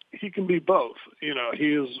 he can be both.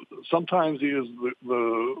 Sometimes he is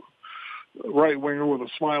the right winger with a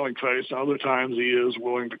smiling face, and other times he is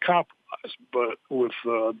willing to compromise, but with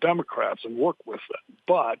Democrats and work with them.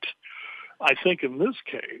 But I think in this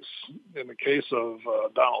case, in the case of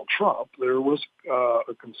Donald Trump, there was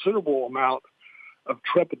a considerable amount of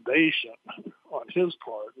trepidation on his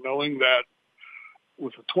part, knowing that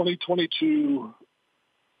with the 2022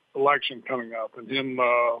 election coming up and him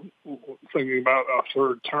thinking about a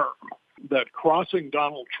third term, that crossing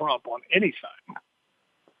Donald Trump on anything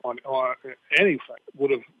would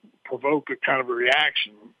have provoked a kind of a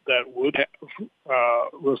reaction that would have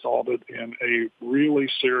resulted in a really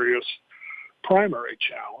serious primary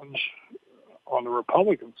challenge on the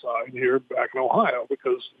Republican side here back in Ohio,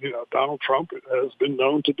 because Donald Trump has been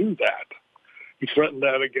known to do that. He threatened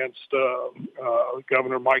that against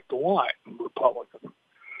Governor Mike DeWine, Republican.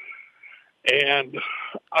 And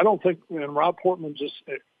I don't think, and Rob Portman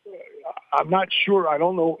I'm not sure. I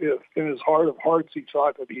don't know if in his heart of hearts he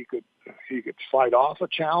thought that he could fight off a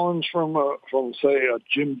challenge from say a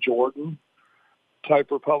Jim Jordan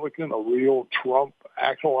type Republican, a real Trump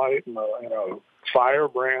acolyte and a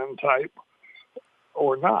firebrand type,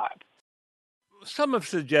 or not. Some have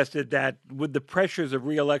suggested that with the pressures of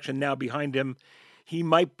re-election now behind him, he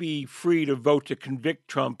might be free to vote to convict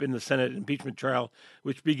Trump in the Senate impeachment trial,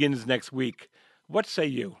 which begins next week. What say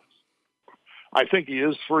you? I think he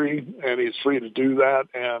is free, and he's free to do that,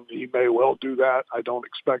 and he may well do that. I don't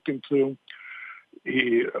expect him to.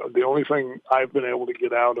 The only thing I've been able to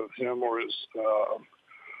get out of him or his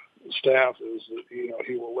staff is that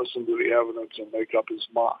he will listen to the evidence and make up his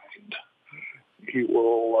mind. He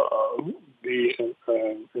will be an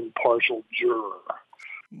impartial juror.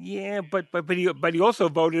 Yeah, but he also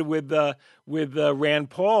voted with Rand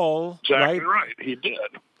Paul. Exactly right. He did.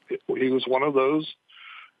 He was one of those.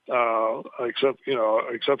 Except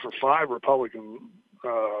for 5 Republican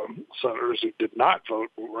senators who did not vote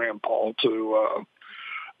with Rand Paul to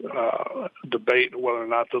debate whether or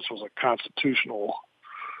not this was a constitutional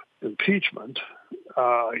impeachment.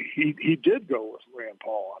 He did go with Rand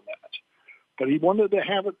Paul on that, but he wanted to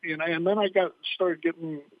have it. And then I started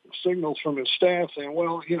getting signals from his staff saying,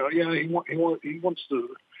 "Well, he wants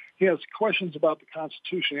to. He has questions about the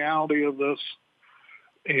constitutionality of this."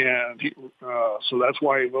 And so that's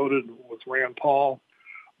why he voted with Rand Paul.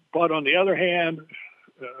 But on the other hand,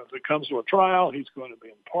 if it comes to a trial, he's going to be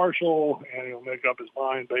impartial, and he'll make up his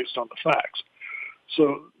mind based on the facts.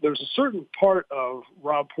 So there's a certain part of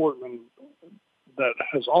Rob Portman that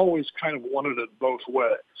has always kind of wanted it both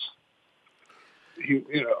ways.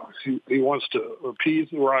 He wants to appease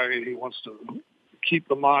the right. He wants to keep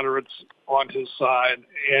the moderates on his side,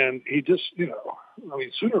 and he just,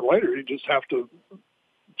 sooner or later, you just have to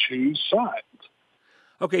choose sides.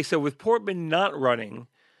 Okay, so with Portman not running,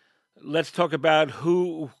 let's talk about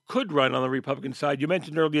who could run on the Republican side. You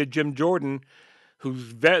mentioned earlier Jim Jordan,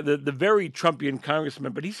 who's the very Trumpian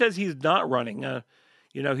congressman, but he says he's not running.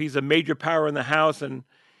 He's a major power in the House, and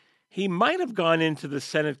he might have gone into the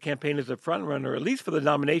Senate campaign as a front runner, at least for the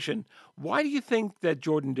nomination. Why do you think that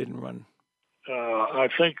Jordan didn't run? I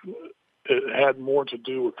think it had more to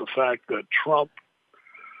do with the fact that Trump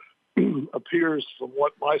appears, from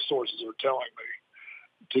what my sources are telling me,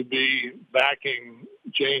 to be backing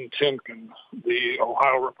Jane Timken, the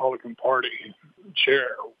Ohio Republican Party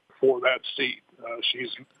chair, for that seat.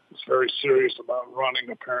 She's very serious about running,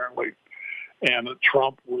 apparently, and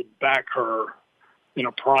Trump would back her in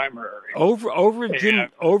a primary. Over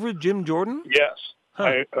Jim Jordan? Yes,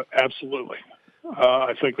 absolutely.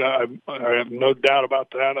 I think that I have no doubt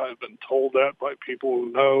about that. I've been told that by people who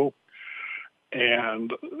know.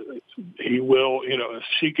 And he will, if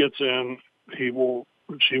she gets in, she will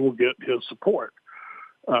get his support,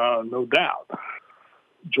 no doubt.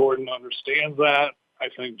 Jordan understands that. I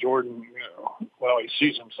think Jordan, he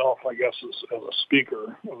sees himself, I guess, as a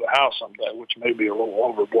speaker of the House someday, which may be a little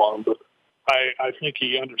overblown, but I think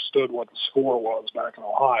he understood what the score was back in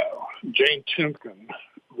Ohio. Jane Timken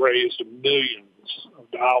raised millions of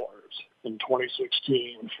dollars in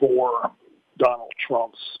 2016 for Donald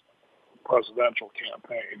Trump's presidential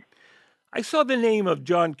campaign. I saw the name of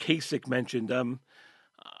John Kasich mentioned.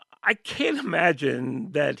 I can't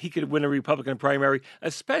imagine that he could win a Republican primary,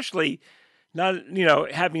 especially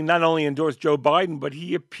having not only endorsed Joe Biden, but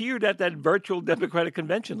he appeared at that virtual Democratic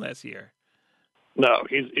convention last year. No,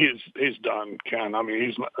 he's done, Ken. I mean,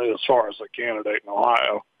 he's, as far as a candidate in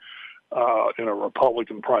Ohio, in a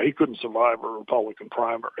Republican primary, he couldn't survive a Republican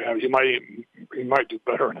primary. He might do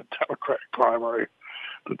better in a Democratic primary,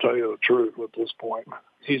 to tell you the truth, at this point.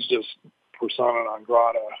 He's just persona non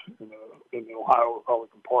grata in the Ohio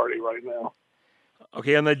Republican Party right now.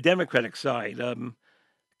 Okay, on the Democratic side,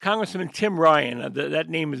 Congressman Tim Ryan, that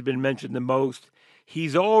name has been mentioned the most.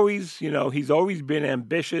 He's always been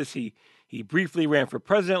ambitious. He briefly ran for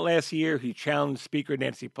president last year. He challenged Speaker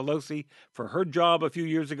Nancy Pelosi for her job a few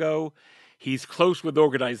years ago. He's close with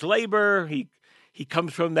organized labor. He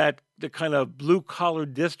comes from the kind of blue-collar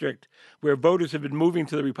district where voters have been moving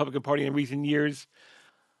to the Republican Party in recent years.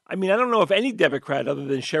 I mean, I don't know if any Democrat other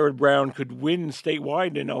than Sherrod Brown could win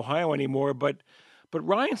statewide in Ohio anymore, but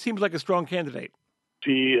Ryan seems like a strong candidate.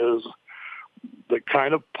 He is the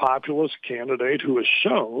kind of populist candidate who has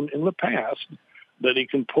shown in the past that he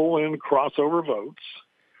can pull in crossover votes.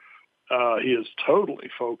 He is totally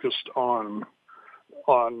focused on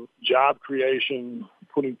job creation,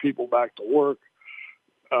 putting people back to work,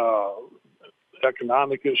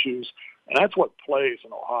 economic issues, and that's what plays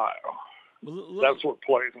in Ohio. That's what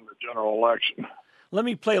plays in the general election. Let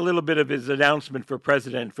me play a little bit of his announcement for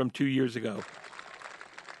president from 2 years ago.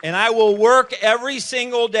 And I will work every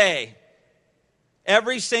single day, to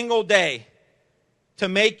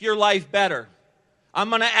make your life better. I'm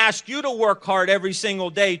going to ask you to work hard every single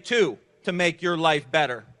day, too, to make your life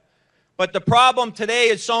better. But the problem today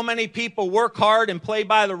is so many people work hard and play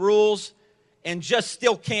by the rules and just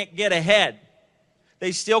still can't get ahead.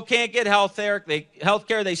 They still can't get health care.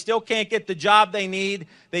 They still can't get the job they need.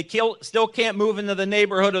 They still can't move into the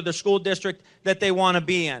neighborhood or the school district that they want to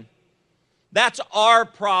be in. That's our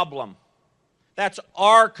problem. That's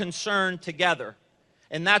our concern together.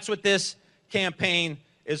 And that's what this campaign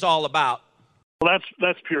is all about. Well,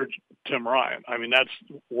 that's pure Tim Ryan. I mean, that's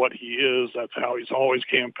what he is. That's how he's always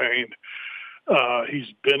campaigned.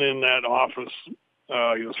 He's been in that office.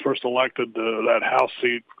 He was first elected to that House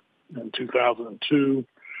seat in 2002.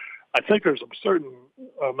 I think there's a certain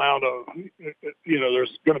amount of,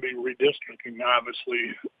 there's going to be redistricting,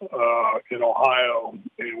 obviously, in Ohio,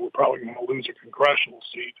 and we're probably going to lose a congressional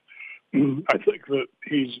seat. I think that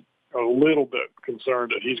he's a little bit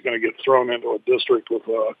concerned that he's going to get thrown into a district with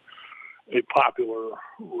a popular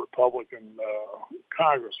Republican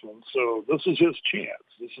congressman. So this is his chance.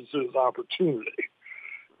 This is his opportunity.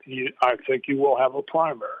 I think he will have a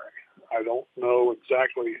primary. I don't know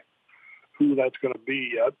exactly who that's going to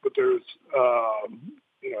be yet, but there's,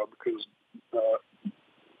 because the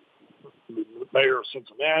mayor of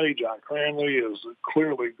Cincinnati, John Cranley, is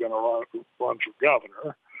clearly going to run for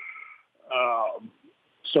governor.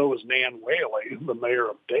 So is Nan Whaley, the mayor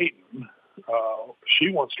of Dayton. She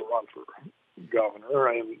wants to run for governor,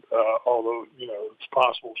 and although, it's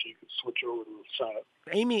possible she could switch over to the Senate.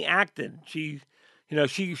 Amy Acton, she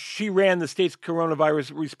ran the state's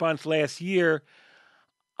coronavirus response last year.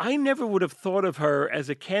 I never would have thought of her as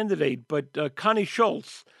a candidate, but Connie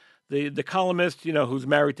Schultz, the columnist, who's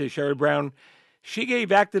married to Sherrod Brown, she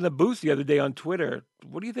gave Acton a boost the other day on Twitter.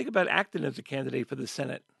 What do you think about Acton as a candidate for the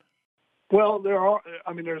Senate? Well,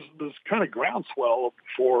 there's kind of groundswell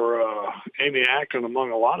for Amy Acton among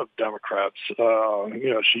a lot of Democrats. She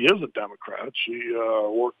is a Democrat. She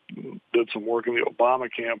did some work in the Obama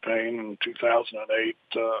campaign in 2008,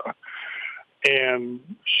 and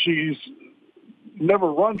she's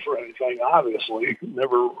never run for anything, obviously,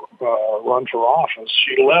 never run for office.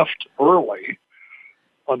 She left early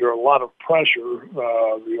under a lot of pressure.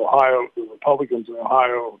 The Republicans in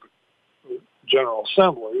Ohio General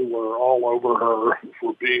Assembly were all over her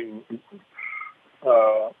for being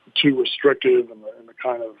too restrictive in the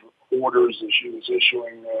kind of orders that she was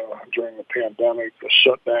issuing during the pandemic, the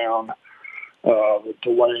shutdown, the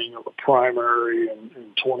delaying of the primary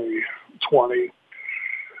in 2020.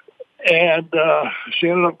 And she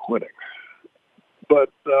ended up quitting. But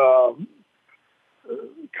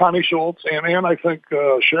Connie Schultz and I think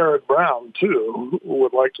Sherrod Brown, too,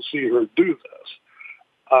 would like to see her do this.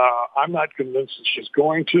 I'm not convinced that she's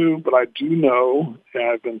going to, but I do know, and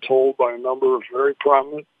I've been told by a number of very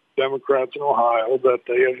prominent Democrats in Ohio that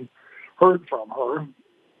they have heard from her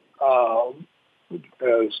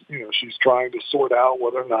as, she's trying to sort out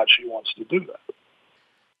whether or not she wants to do that.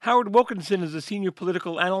 Howard Wilkinson is a senior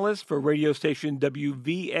political analyst for radio station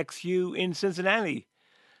WVXU in Cincinnati.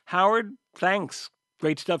 Howard, thanks.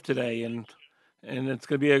 Great stuff today, and it's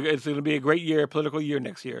going to be a great year, political year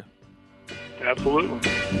next year. Absolutely.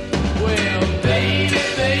 Well, baby,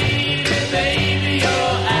 you're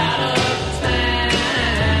out of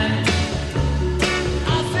time. I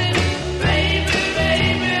said, baby,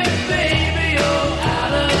 you're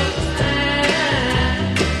out of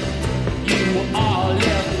time. You are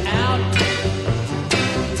left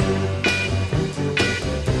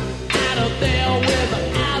out of there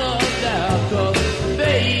without a doubt. 'Cause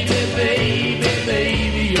baby,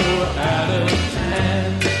 you're out of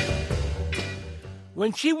time.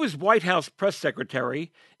 When she was White House press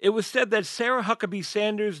secretary, it was said that Sarah Huckabee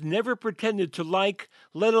Sanders never pretended to like,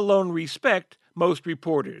 let alone respect, most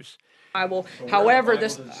reporters. I will, however,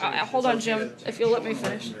 hold on, Jim, if you'll let me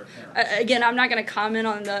finish. Again, I'm not going to comment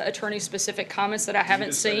on the attorney's specific comments that I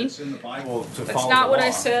haven't seen. That's not what I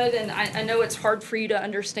said, and I know it's hard for you to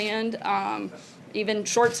understand, even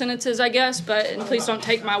short sentences, I guess, but please don't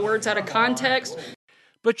take my words out of context.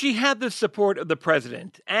 But she had the support of the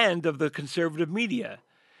president and of the conservative media.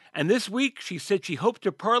 And this week, she said she hoped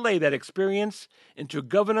to parlay that experience into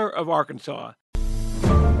governor of Arkansas.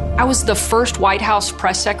 I was the first White House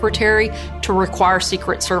press secretary to require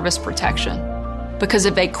Secret Service protection because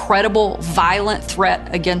of a credible, violent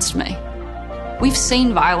threat against me. We've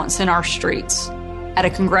seen violence in our streets, at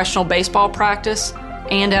a congressional baseball practice,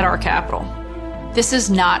 and at our Capitol. This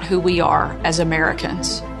is not who we are as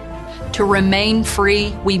Americans. To remain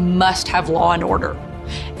free, we must have law and order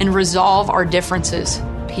and resolve our differences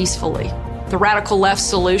peacefully. The radical left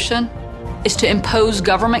solution is to impose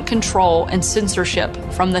government control and censorship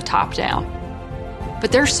from the top down.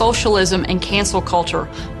 But their socialism and cancel culture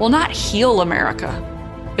will not heal America.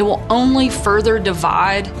 It will only further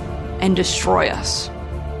divide and destroy us.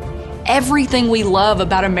 Everything we love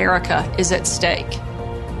about America is at stake.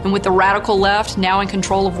 And with the radical left now in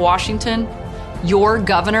control of Washington, your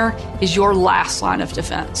governor is your last line of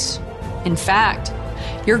defense. In fact,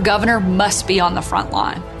 your governor must be on the front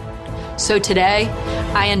line. So today,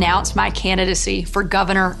 I announce my candidacy for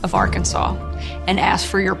governor of Arkansas and ask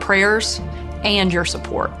for your prayers and your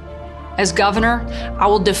support. As governor, I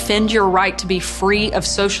will defend your right to be free of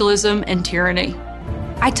socialism and tyranny.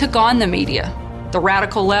 I took on the media, the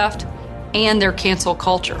radical left, and their cancel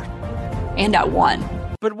culture, and I won.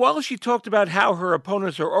 But while she talked about how her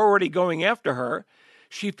opponents are already going after her,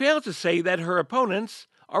 she failed to say that her opponents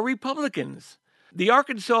are Republicans. The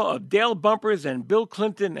Arkansas of Dale Bumpers and Bill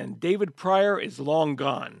Clinton and David Pryor is long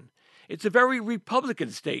gone. It's a very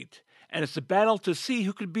Republican state, and it's a battle to see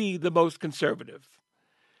who could be the most conservative.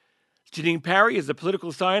 Jeanine Parry is a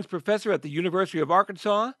political science professor at the University of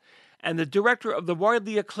Arkansas and the director of the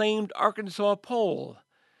widely acclaimed Arkansas Poll.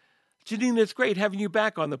 Jeanine, it's great having you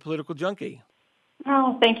back on The Political Junkie.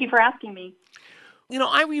 Oh, thank you for asking me. You know,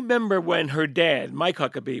 I remember when her dad, Mike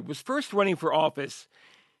Huckabee, was first running for office.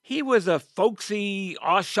 He was a folksy,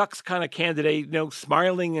 aw shucks kind of candidate, you know,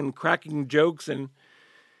 smiling and cracking jokes, and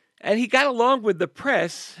he got along with the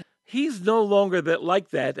press. He's no longer like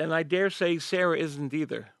that, and I dare say Sarah isn't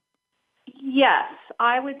either. Yes,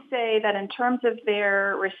 I would say that in terms of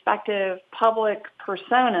their respective public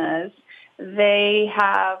personas, they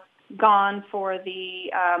have gone for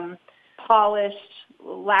the polished,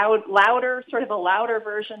 louder, sort of a louder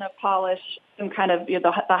version of polish, and kind of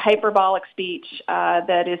the hyperbolic speech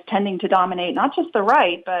that is tending to dominate not just the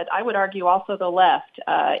right, but I would argue also the left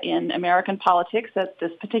in American politics at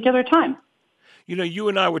this particular time. You know, you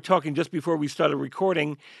and I were talking just before we started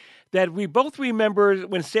recording that we both remember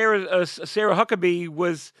when Sarah Huckabee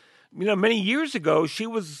was, you know, many years ago, she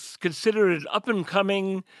was considered an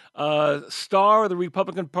up-and-coming star of the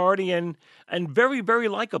Republican Party and very, very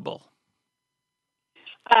likable.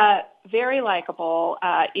 Very likable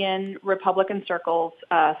in Republican circles,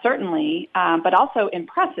 certainly, but also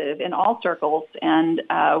impressive in all circles. And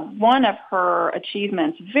one of her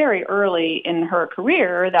achievements very early in her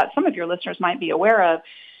career that some of your listeners might be aware of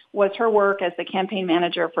was her work as the campaign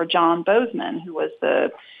manager for John Bozeman, who was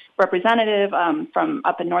the representative from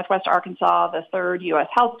up in Northwest Arkansas, the 3rd U.S.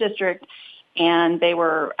 House District. And they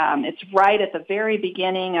were, it's right at the very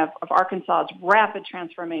beginning of Arkansas's rapid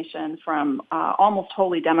transformation from almost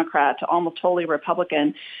wholly Democrat to almost wholly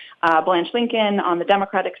Republican. Blanche Lincoln on the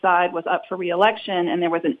Democratic side was up for re-election, and there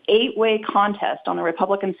was an 8-way contest on the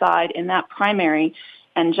Republican side in that primary.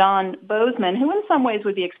 And John Bozeman, who in some ways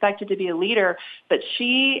would be expected to be a leader, but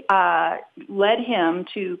she led him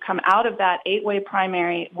to come out of that 8-way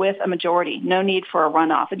primary with a majority, no need for a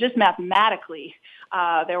runoff. And just mathematically,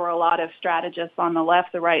 there were a lot of strategists on the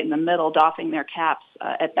left, the right, and the middle doffing their caps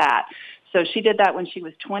at that. So she did that when she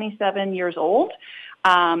was 27 years old.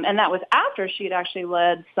 And that was after she had actually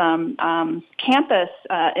led some campus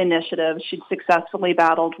initiatives. She'd successfully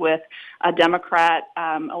battled with a Democrat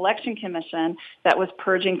election commission that was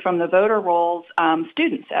purging from the voter rolls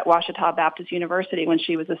students at Ouachita Baptist University when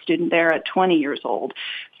she was a student there at 20 years old.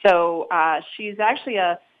 So she's actually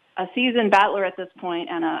a seasoned battler at this point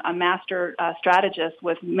and a master strategist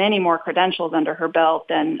with many more credentials under her belt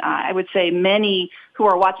than I would say many who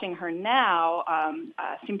are watching her now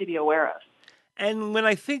seem to be aware of. And when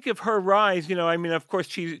I think of her rise, you know, I mean, of course,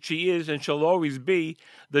 she is and she'll always be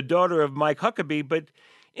the daughter of Mike Huckabee. But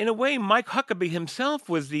in a way, Mike Huckabee himself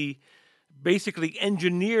was basically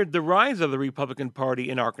engineered the rise of the Republican Party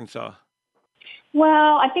in Arkansas.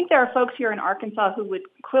 Well, I think there are folks here in Arkansas who would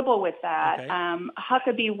quibble with that. Okay.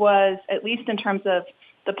 Huckabee was, at least in terms of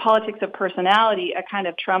the politics of personality, a kind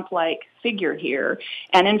of Trump-like figure here,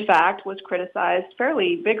 and in fact was criticized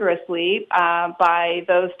fairly vigorously by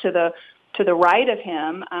those to the right of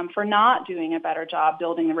him for not doing a better job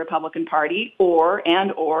building the Republican Party, or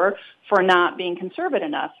for not being conservative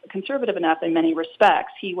enough in many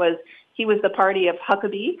respects. He was the party of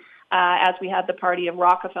Huckabee. As we had the party of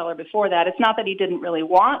Rockefeller before that. It's not that he didn't really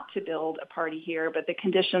want to build a party here, but the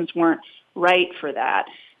conditions weren't right for that.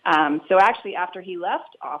 So actually, after he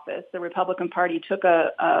left office, the Republican Party took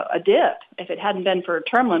a dip. If it hadn't been for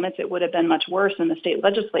term limits, it would have been much worse in the state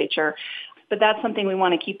legislature. But that's something we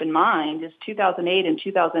want to keep in mind is 2008 and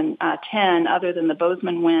 2010, other than the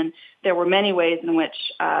Bozeman win, there were many ways in which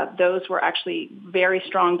those were actually very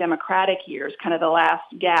strong Democratic years, kind of the last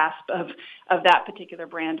gasp of that particular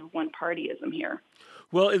brand of one-partyism here.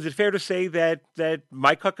 Well, is it fair to say that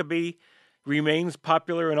Mike Huckabee remains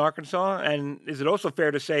popular in Arkansas? And is it also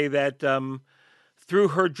fair to say that through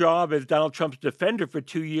her job as Donald Trump's defender for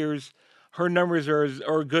 2 years, her numbers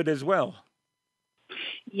are good as well?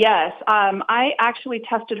 Yes, I actually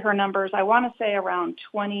tested her numbers, I want to say around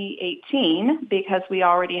 2018, because we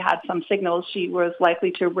already had some signals she was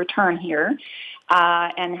likely to return here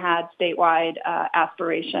and had statewide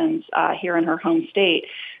aspirations here in her home state.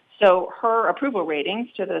 So her approval ratings,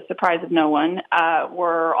 to the surprise of no one,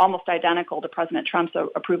 were almost identical to President Trump's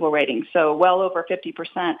approval ratings. So well over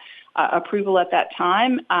 50% approval at that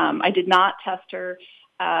time. I did not test her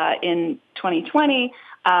in 2020,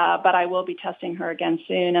 but I will be testing her again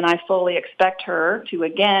soon, and I fully expect her to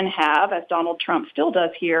again have, as Donald Trump still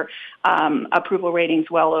does here, approval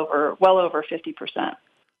ratings well over 50%.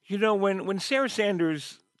 You know, when Sarah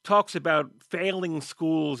Sanders talks about failing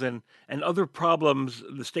schools and other problems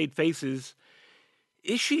the state faces,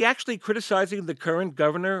 is she actually criticizing the current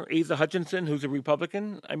governor, Asa Hutchinson, who's a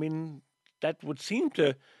Republican? I mean, that would seem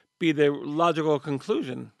to be the logical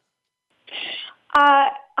conclusion. I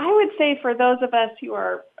would say for those of us who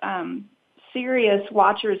are serious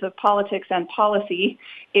watchers of politics and policy,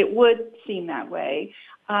 it would seem that way.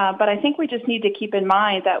 But I think we just need to keep in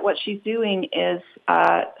mind that what she's doing is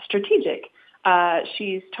strategic.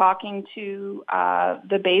 She's talking to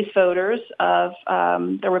the base voters of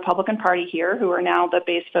the Republican Party here, who are now the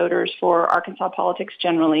base voters for Arkansas politics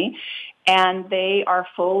generally, and they are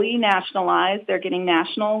fully nationalized. They're getting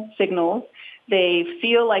national signals. They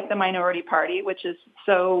feel like the minority party, which is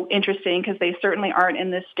so interesting because they certainly aren't in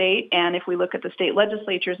this state. And if we look at the state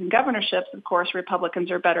legislatures and governorships, of course,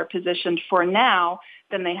 Republicans are better positioned for now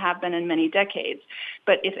than they have been in many decades.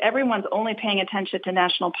 But if everyone's only paying attention to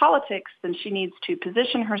national politics, then she needs to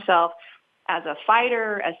position herself as a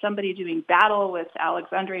fighter, as somebody doing battle with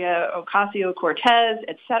Alexandria Ocasio-Cortez,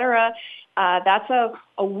 et cetera. That's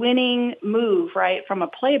a winning move, right, from a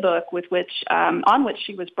playbook with which on which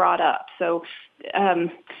she was brought up. So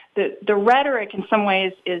the rhetoric in some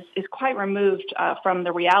ways is quite removed from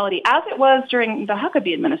the reality, as it was during the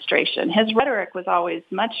Huckabee administration. His rhetoric was always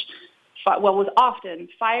was often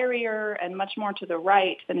fierier and much more to the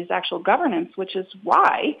right than his actual governance, which is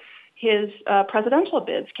why his presidential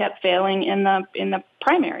bids kept failing in the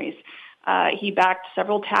primaries. He backed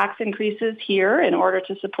several tax increases here in order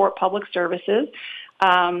to support public services.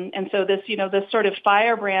 And so this sort of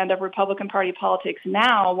firebrand of Republican Party politics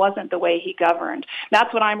now wasn't the way he governed.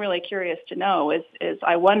 That's what I'm really curious to know is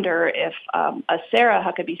I wonder if a Sarah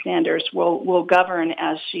Huckabee Sanders will govern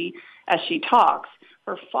as she talks.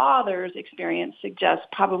 Her father's experience suggests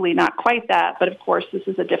probably not quite that, but of course this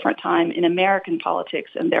is a different time in American politics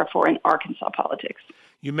and therefore in Arkansas politics.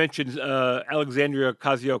 You mentioned Alexandria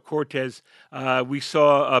Ocasio-Cortez. We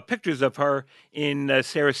saw pictures of her in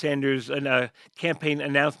Sarah Sanders' campaign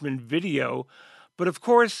announcement video. But of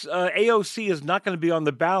course, AOC is not going to be on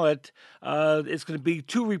the ballot. It's going to be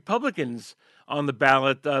two Republicans on the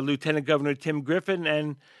ballot, Lieutenant Governor Tim Griffin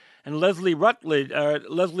and Leslie Rutledge,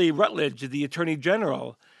 the Attorney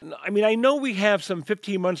General. I mean, I know we have some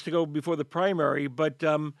 15 months to go before the primary, but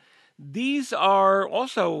these are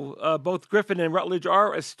also, both Griffin and Rutledge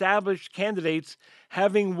are established candidates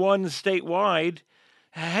having won statewide.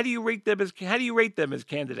 How do you rate them as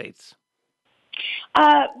candidates?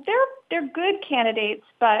 They're good candidates,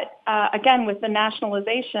 but again, with the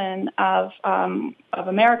nationalization of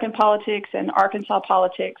American politics and Arkansas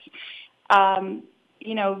politics,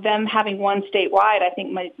 them having won statewide, I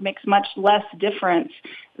think makes much less difference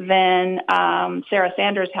than Sarah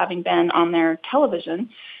Sanders having been on their television.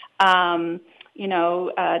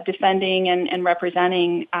 Defending and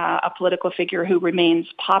representing a political figure who remains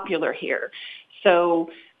popular here. So,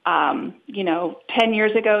 10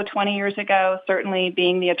 years ago, 20 years ago, certainly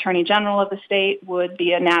being the Attorney General of the state would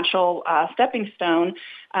be a natural stepping stone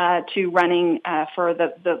to running for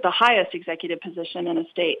the highest executive position in a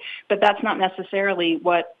state. But that's not necessarily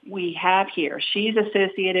what we have here. She's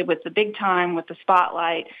associated with the big time, with the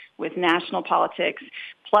spotlight, with national politics.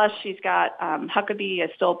 Plus, she's got Huckabee is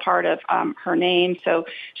still part of her name. So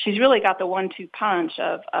she's really got the 1-2 punch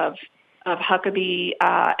of Huckabee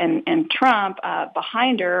and Trump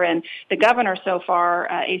behind her. And the governor so far,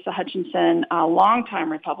 Asa Hutchinson, a longtime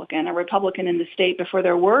Republican, a Republican in the state before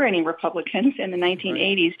there were any Republicans in the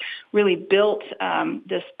 1980s, really built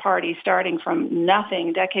this party starting from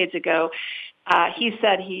nothing decades ago. He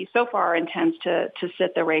said he so far intends to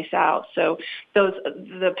sit the race out. So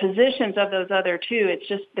the positions of those other two, it's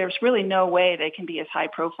just there's really no way they can be as high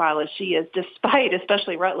profile as she is, despite,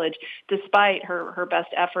 especially Rutledge, despite her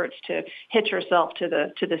best efforts to hitch herself to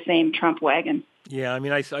the same Trump wagon. Yeah, I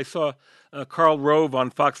mean, I saw Karl Rove on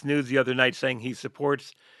Fox News the other night saying he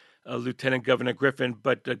supports Lieutenant Governor Griffin,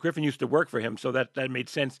 but Griffin used to work for him, so that made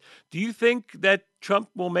sense. Do you think that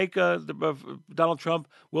Donald Trump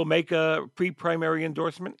will make a pre-primary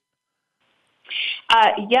endorsement?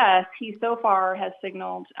 Yes, he so far has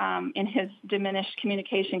signaled in his diminished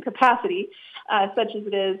communication capacity, such as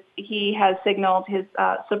it is, he has signaled his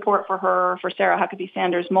support for Sarah Huckabee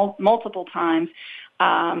Sanders multiple times.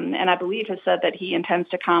 and I believe has said that he intends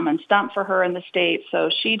to come and stump for her in the state. So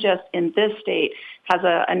she just, in this state, has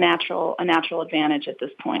a natural advantage at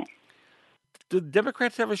this point. Do the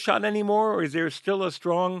Democrats have a shot anymore, or is there still a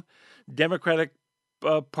strong Democratic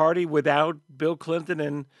party without Bill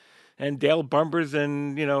Clinton and Dale Bumpers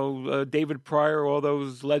and David Pryor, all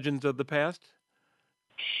those legends of the past?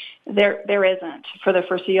 There isn't for the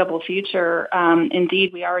foreseeable future.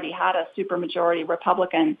 Indeed, we already had a supermajority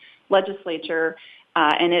Republican legislature,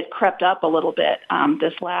 and it crept up a little bit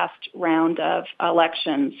this last round of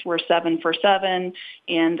elections. We're 7 for 7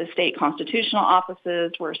 in the state constitutional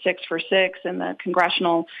offices. We're 6 for 6 in the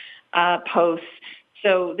congressional posts.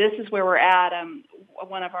 So this is where we're at.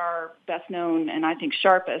 One of our best known and I think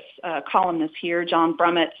sharpest columnists here, John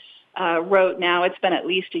Brummett, wrote, now it's been at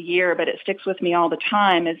least a year, but it sticks with me all the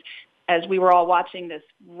time, as we were all watching this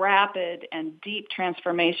rapid and deep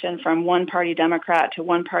transformation from one-party Democrat to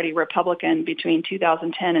one-party Republican between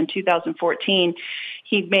 2010 and 2014,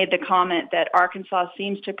 he made the comment that Arkansas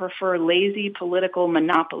seems to prefer lazy political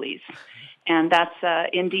monopolies. And that's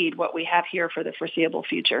indeed what we have here for the foreseeable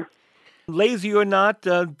future. Lazy or not,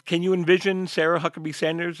 can you envision Sarah Huckabee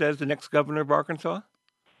Sanders as the next governor of Arkansas?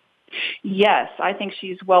 Yes, I think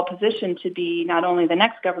she's well positioned to be not only the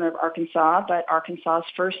next governor of Arkansas, but Arkansas's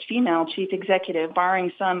first female chief executive,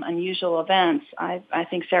 barring some unusual events. I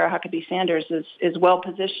think Sarah Huckabee Sanders is well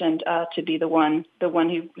positioned to be the one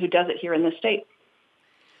who does it here in this state.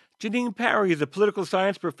 Jeanine Parry is a political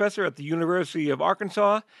science professor at the University of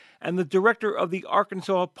Arkansas and the director of the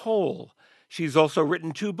Arkansas Poll. She's also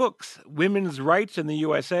written 2 books, Women's Rights in the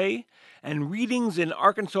USA and Readings in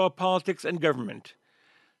Arkansas Politics and Government.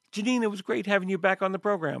 Jeanine, it was great having you back on the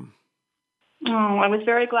program. Oh, I was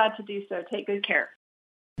very glad to do so. Take good care.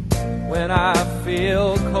 When I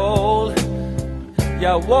feel cold,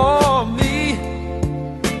 you warm me.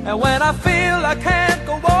 And when I feel I can't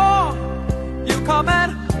go on, you come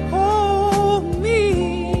and hold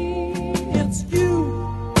me. It's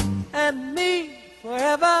you and me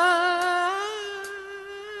forever.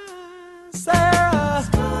 Sarah,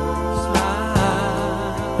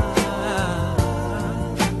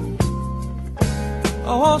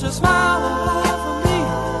 oh, won't you smile and laugh for me,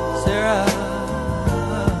 Sarah?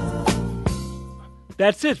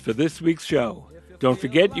 That's it for this week's show. Don't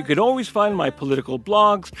forget, you can always find my political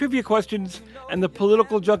blogs, trivia questions, and the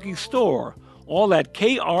Political Junkie store, all at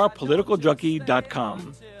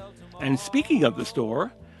krpoliticaljunkie.com. And speaking of the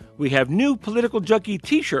store, we have new Political Junkie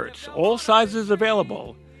t-shirts, all sizes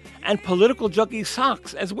available, and Political Junkie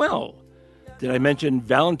socks as well. Did I mention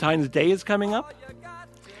Valentine's Day is coming up?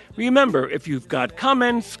 Remember, if you've got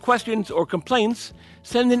comments, questions, or complaints,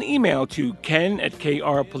 send an email to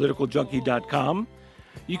ken@krpoliticaljunkie.com.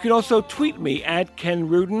 You can also tweet me at Ken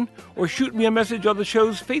Rudin or shoot me a message on the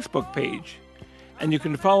show's Facebook page. And you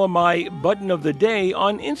can follow my button of the day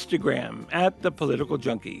on Instagram at The Political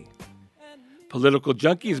Junkie. Political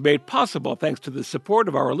Junkie is made possible thanks to the support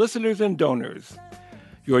of our listeners and donors.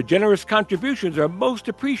 Your generous contributions are most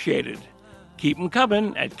appreciated. Keep them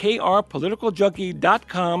coming at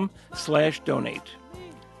krpoliticaljunkie.com/donate.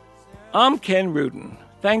 I'm Ken Rudin.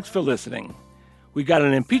 Thanks for listening. We got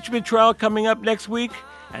an impeachment trial coming up next week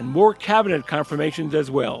and more cabinet confirmations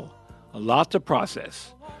as well. A lot to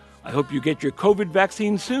process. I hope you get your COVID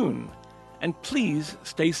vaccine soon. And please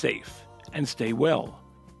stay safe and stay well.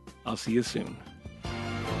 I'll see you soon.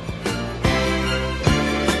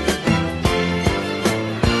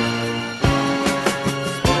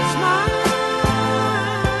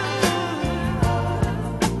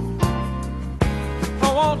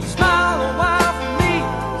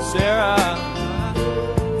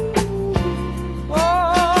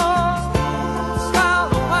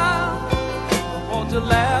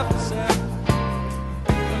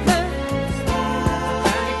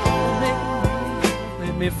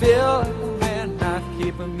 Me feel like a man, not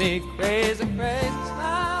keeping me crazy, crazy.